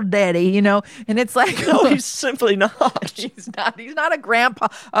old daddy," and it's like, no, he's simply not. He's not a grandpa.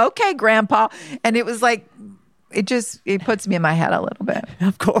 Okay, grandpa, and it was like, it puts me in my head a little bit.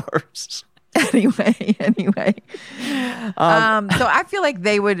 Of course. Anyway. So I feel like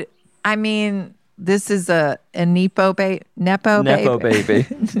they would. I mean, this is a nepo baby. Nepo baby.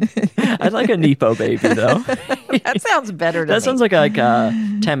 I'd like a nepo baby though. That sounds better to me. That sounds like a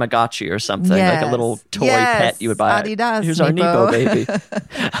Tamagotchi or something, like a little toy pet you would buy. Adidas, Here's our nepo baby.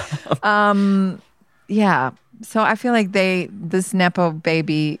 Yeah. So I feel like this Nepo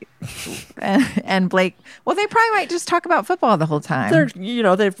baby and Blake, well, they probably might just talk about football the whole time. They're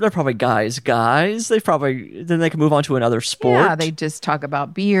probably guys. Then they can move on to another sport. Yeah, they just talk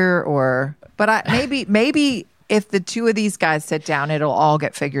about beer but maybe if the two of these guys sit down, it'll all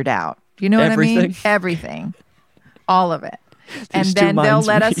get figured out. You know what I mean? Everything. All of it. And then they'll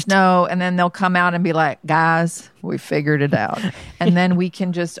let us know, and then they'll come out and be like, "Guys, we figured it out." And then we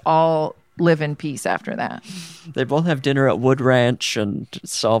can just all live in peace after that. They both have dinner at Wood Ranch and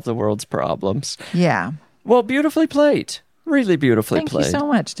solve the world's problems. Yeah. Well, beautifully played. Really beautifully played. Thank you so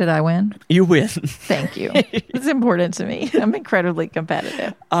much. Did I win? You win. Thank you. It's important to me. I'm incredibly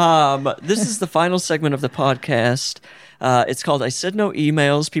competitive. This is the final segment of the podcast. It's called I Said No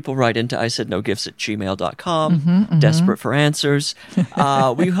Emails. People write into isaidnogifts@gmail.com, desperate for answers.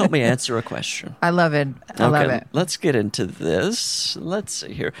 Will you help me answer a question? I love it. I love it. Let's get into this. Let's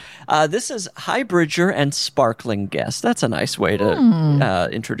see here. This is Hi Bridger and Sparkling Guest. That's a nice way to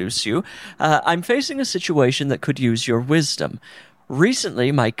introduce you. I'm facing a situation that could use your wisdom.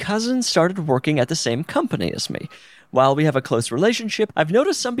 Recently, my cousin started working at the same company as me. While we have a close relationship, I've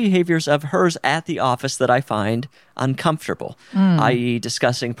noticed some behaviors of hers at the office that I find uncomfortable, i.e.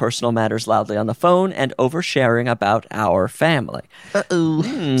 discussing personal matters loudly on the phone and oversharing about our family.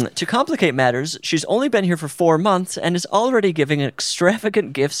 To complicate matters, she's only been here for 4 months and is already giving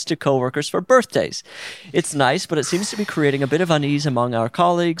extravagant gifts to coworkers for birthdays. It's nice, but it seems to be creating a bit of unease among our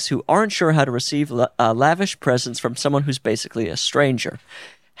colleagues who aren't sure how to receive lavish presents from someone who's basically a stranger.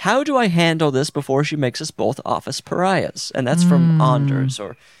 How do I handle this before she makes us both office pariahs? And that's from Anders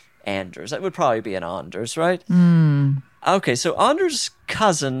or Anders. That would probably be an Anders, right? Okay, so Anders'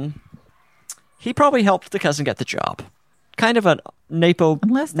 cousin, he probably helped the cousin get the job. Kind of a Napo.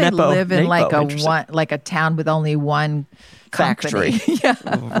 Unless they live in like a town with only one company. Factory.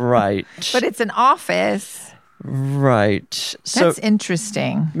 Yeah. Right. But it's an office. Right. That's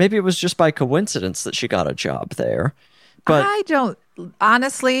interesting. Maybe it was just by coincidence that she got a job there. But I don't.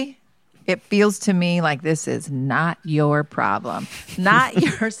 Honestly, it feels to me like this is not your problem, not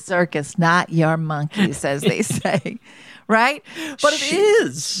your circus, not your monkeys, as they say, right? But it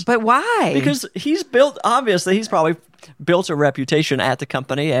is. But why? Because he's probably built a reputation at the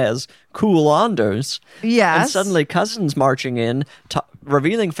company as cool Anders. Yes. And suddenly cousins marching in,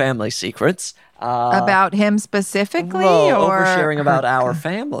 revealing family secrets. About him specifically? Or oversharing about our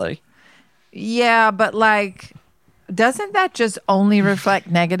family. Yeah, but doesn't that just only reflect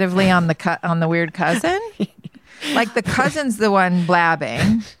negatively on the weird cousin? Like the cousin's the one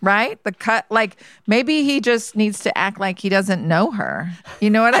blabbing, right? Like maybe he just needs to act like he doesn't know her. You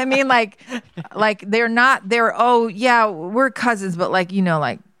know what I mean? Like oh yeah, we're cousins, but like,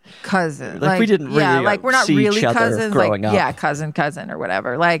 like cousins. Like we didn't really like we're not see really each other cousins. growing up. Yeah, cousin or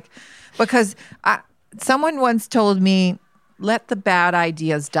whatever. Like, because someone once told me, let the bad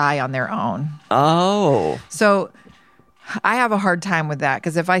ideas die on their own. Oh. So I have a hard time with that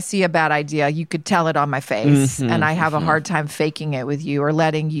because if I see a bad idea, you could tell it on my face, and I have a hard time faking it with you or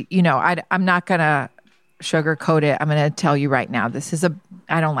letting you. I'm not gonna sugarcoat it. I'm gonna tell you right now.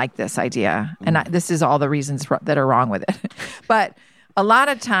 I don't like this idea, and this is all the reasons that are wrong with it. But a lot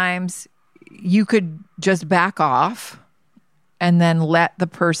of times, you could just back off, and then let the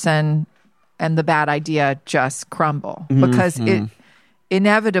person and the bad idea just crumble because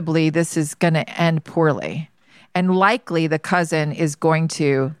inevitably this is going to end poorly. And likely the cousin is going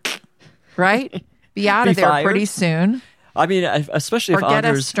to, right, be out of there fired? pretty soon. I mean, especially if or get a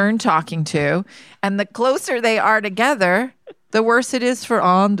Anders... stern talking to. And the closer they are together, the worse it is for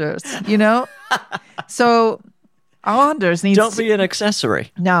Anders, So Anders needs Don't be an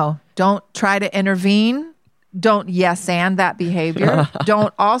accessory. No, don't try to intervene. Don't yes and that behavior.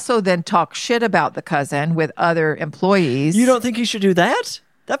 Don't also then talk shit about the cousin with other employees. You don't think you should do that?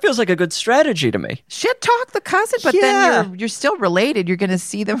 That feels like a good strategy to me. Shit talk the cousin, but then you're still related. You're going to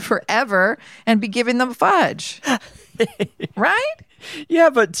see them forever and be giving them fudge. Right? Yeah,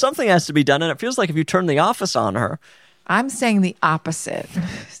 but something has to be done, and it feels like if you turn the office on her... I'm saying the opposite.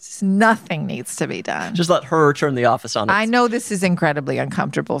 Nothing needs to be done. Just let her turn the office on. I know this is incredibly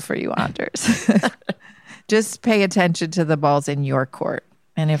uncomfortable for you, Anders. Just pay attention to the balls in your court.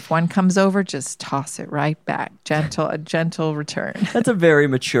 And if one comes over, just toss it right back. A gentle return. That's a very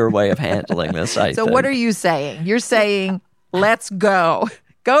mature way of handling this, I think. What are you saying? You're saying, let's go.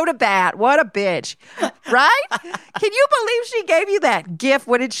 Go to bat. What a bitch. Right? Can you believe she gave you that gift?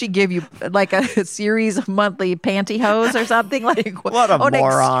 What did she give you? Like a series of monthly pantyhose or something? Like what a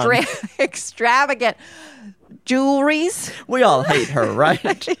moron. Extravagant jewelries. We all hate her,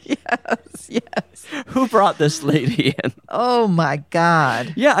 right? Yes. Who brought this lady in? Oh, my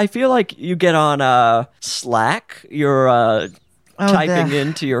God. Yeah, I feel like you get on Slack. You're typing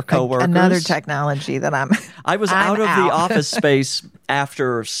into your coworkers. Another technology that I was out of the office space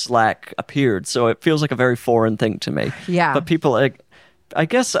after Slack appeared, so it feels like a very foreign thing to me. Yeah. But people, I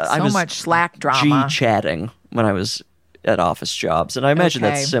guess I was so much Slack drama. G-chatting when I was at office jobs, and I imagine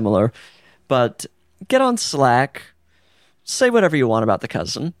that's similar. But get on Slack, say whatever you want about the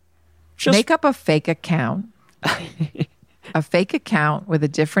cousin. Just make up a fake account. A fake account with a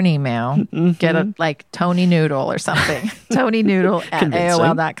different email. Get a Tony Noodle or something. Tony Noodle at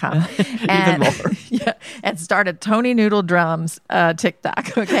AOL.com. Even more. Yeah, and start a Tony Noodle drums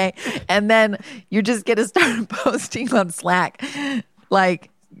TikTok, okay? And then you're just going to start posting on Slack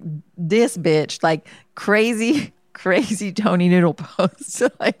like this bitch, like crazy Tony Noodle posts,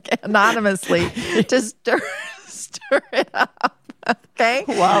 like anonymously to stir it up. Okay.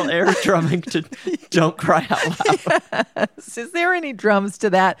 While air drumming to Don't Cry Out Loud. Yes. Is there any drums to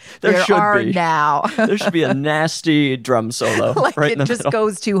that? There should are be. Now. There should be a nasty drum solo right in the it just middle.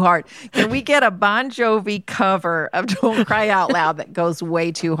 Goes too hard. Can we get a Bon Jovi cover of Don't Cry Out Loud that goes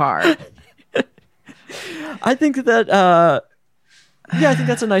way too hard? I think that, I think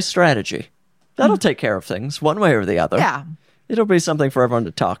that's a nice strategy. That'll take care of things one way or the other. Yeah. It'll be something for everyone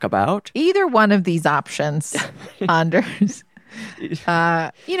to talk about. Either one of these options, Anders.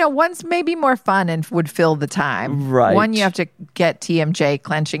 One's maybe more fun and would fill the time. Right. One, you have to get TMJ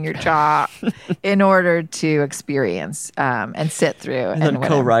clenching your jaw in order to experience and sit through. And then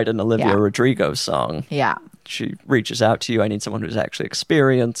co-write an Olivia Rodrigo song. Yeah. She reaches out to you. I need someone who's actually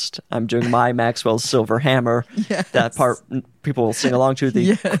experienced. I'm doing my Maxwell's Silver Hammer. Yes. That part people will sing along to.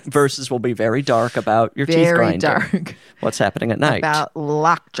 The verses will be very dark about your teeth grinding. Very dark. What's happening at night. About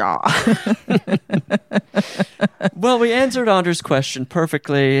lockjaw. Well, we answered Anders' question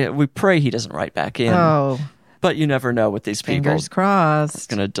perfectly. We pray he doesn't write back in. Oh. But you never know with these people. Fingers crossed. It's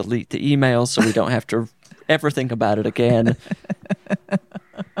going to delete the email so we don't have to ever think about it again.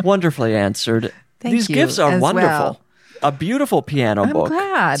 Wonderfully answered. These gifts are wonderful. Well. A beautiful piano book. I'm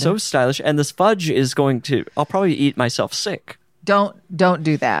glad. So stylish. And this fudge is going to... I'll probably eat myself sick. Don't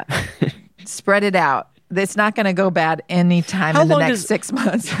do that. Spread it out. It's not going to go bad anytime in the next 6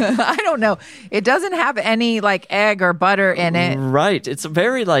 months. I don't know. It doesn't have any egg or butter in it. Right. It's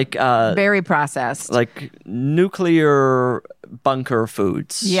very very processed. Like nuclear bunker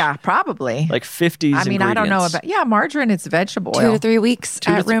foods. Yeah, probably. Like 50s I mean, ingredients. I don't know about... margarine, it's vegetable oil. 2 to 3 weeks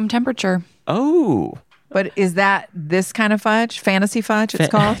at room temperature. Oh. But is that this kind of fudge? Fantasy fudge, it's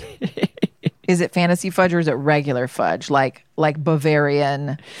called? Is it fantasy fudge or is it regular fudge, like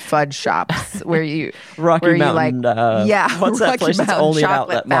Bavarian fudge shops where you Rocky where Mountain. you like Yeah, what's Rocky that place that's Mountain only at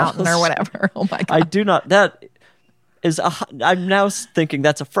chocolate outlet fountain malls? or whatever? Oh my god! I do not. That is. I'm now thinking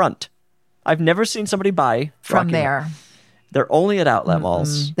that's a front. I've never seen somebody buy From Rocky there. Mountain. They're only at outlet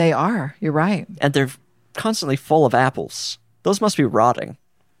malls, They are. You're right. and they're constantly full of apples. Those must be rotting.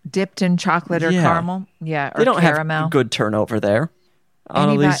 Dipped in chocolate or Yeah. caramel. Yeah, or They don't caramel. have good turnover there.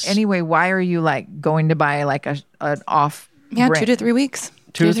 Annalise, Anyway, why are you like going to buy like an off? Yeah, brand- 2 to 3 weeks.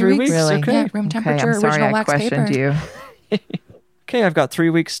 2 to 3 weeks. Really? Okay. Yeah, room Okay, temperature, I'm sorry original I wax questioned paper. you. Okay, I've got 3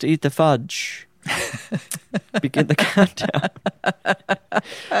 weeks to eat the fudge. Begin the countdown.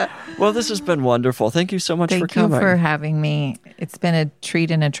 Well, this has been wonderful. Thank you so much for Thank you coming. for having me. It's been a treat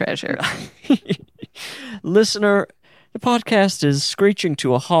and a treasure. Listener, the podcast is screeching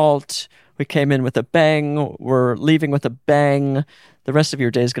to a halt. We came in with a bang. We're leaving with a bang. The rest of your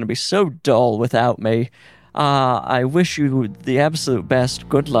day is going to be so dull without me. I wish you the absolute best.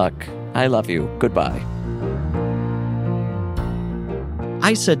 Good luck. I love you. Goodbye.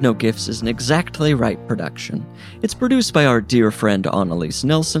 I Said No Gifts is an Exactly Right production. It's produced by our dear friend Annalise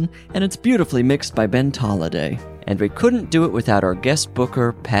Nelson, and it's beautifully mixed by Ben Tolliday. And we couldn't do it without our guest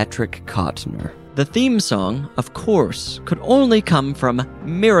booker, Patrick Kottner. The theme song, of course, could only come from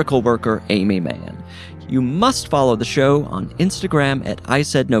miracle worker Amy Mann. You must follow the show on Instagram at I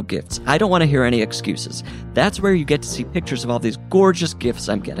Said No Gifts. I don't want to hear any excuses. That's where you get to see pictures of all these gorgeous gifts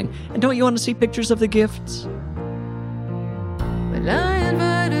I'm getting. And don't you want to see pictures of the gifts? When I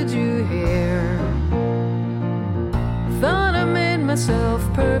invited you here, thought I made myself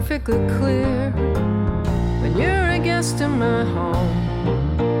perfectly clear. When you're a guest in my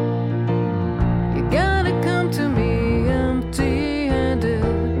home, you gotta come to me empty-handed.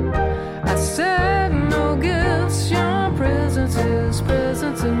 I said no gifts, your presence is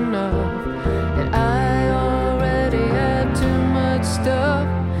presence enough. And I already had too much stuff,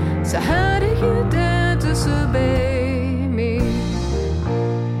 so how do you dare disobey me?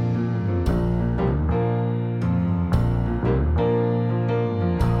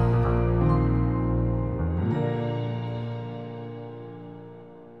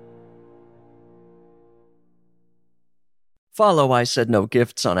 Follow I Said No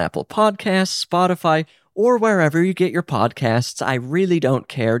Gifts on Apple Podcasts, Spotify, or wherever you get your podcasts. I really don't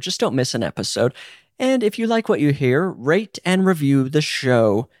care. Just don't miss an episode. And if you like what you hear, rate and review the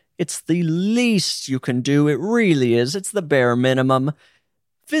show. It's the least you can do. It really is. It's the bare minimum.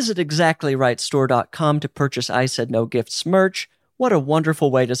 Visit exactlyrightstore.com to purchase I Said No Gifts merch. What a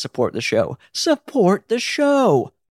wonderful way to support the show. Support the show!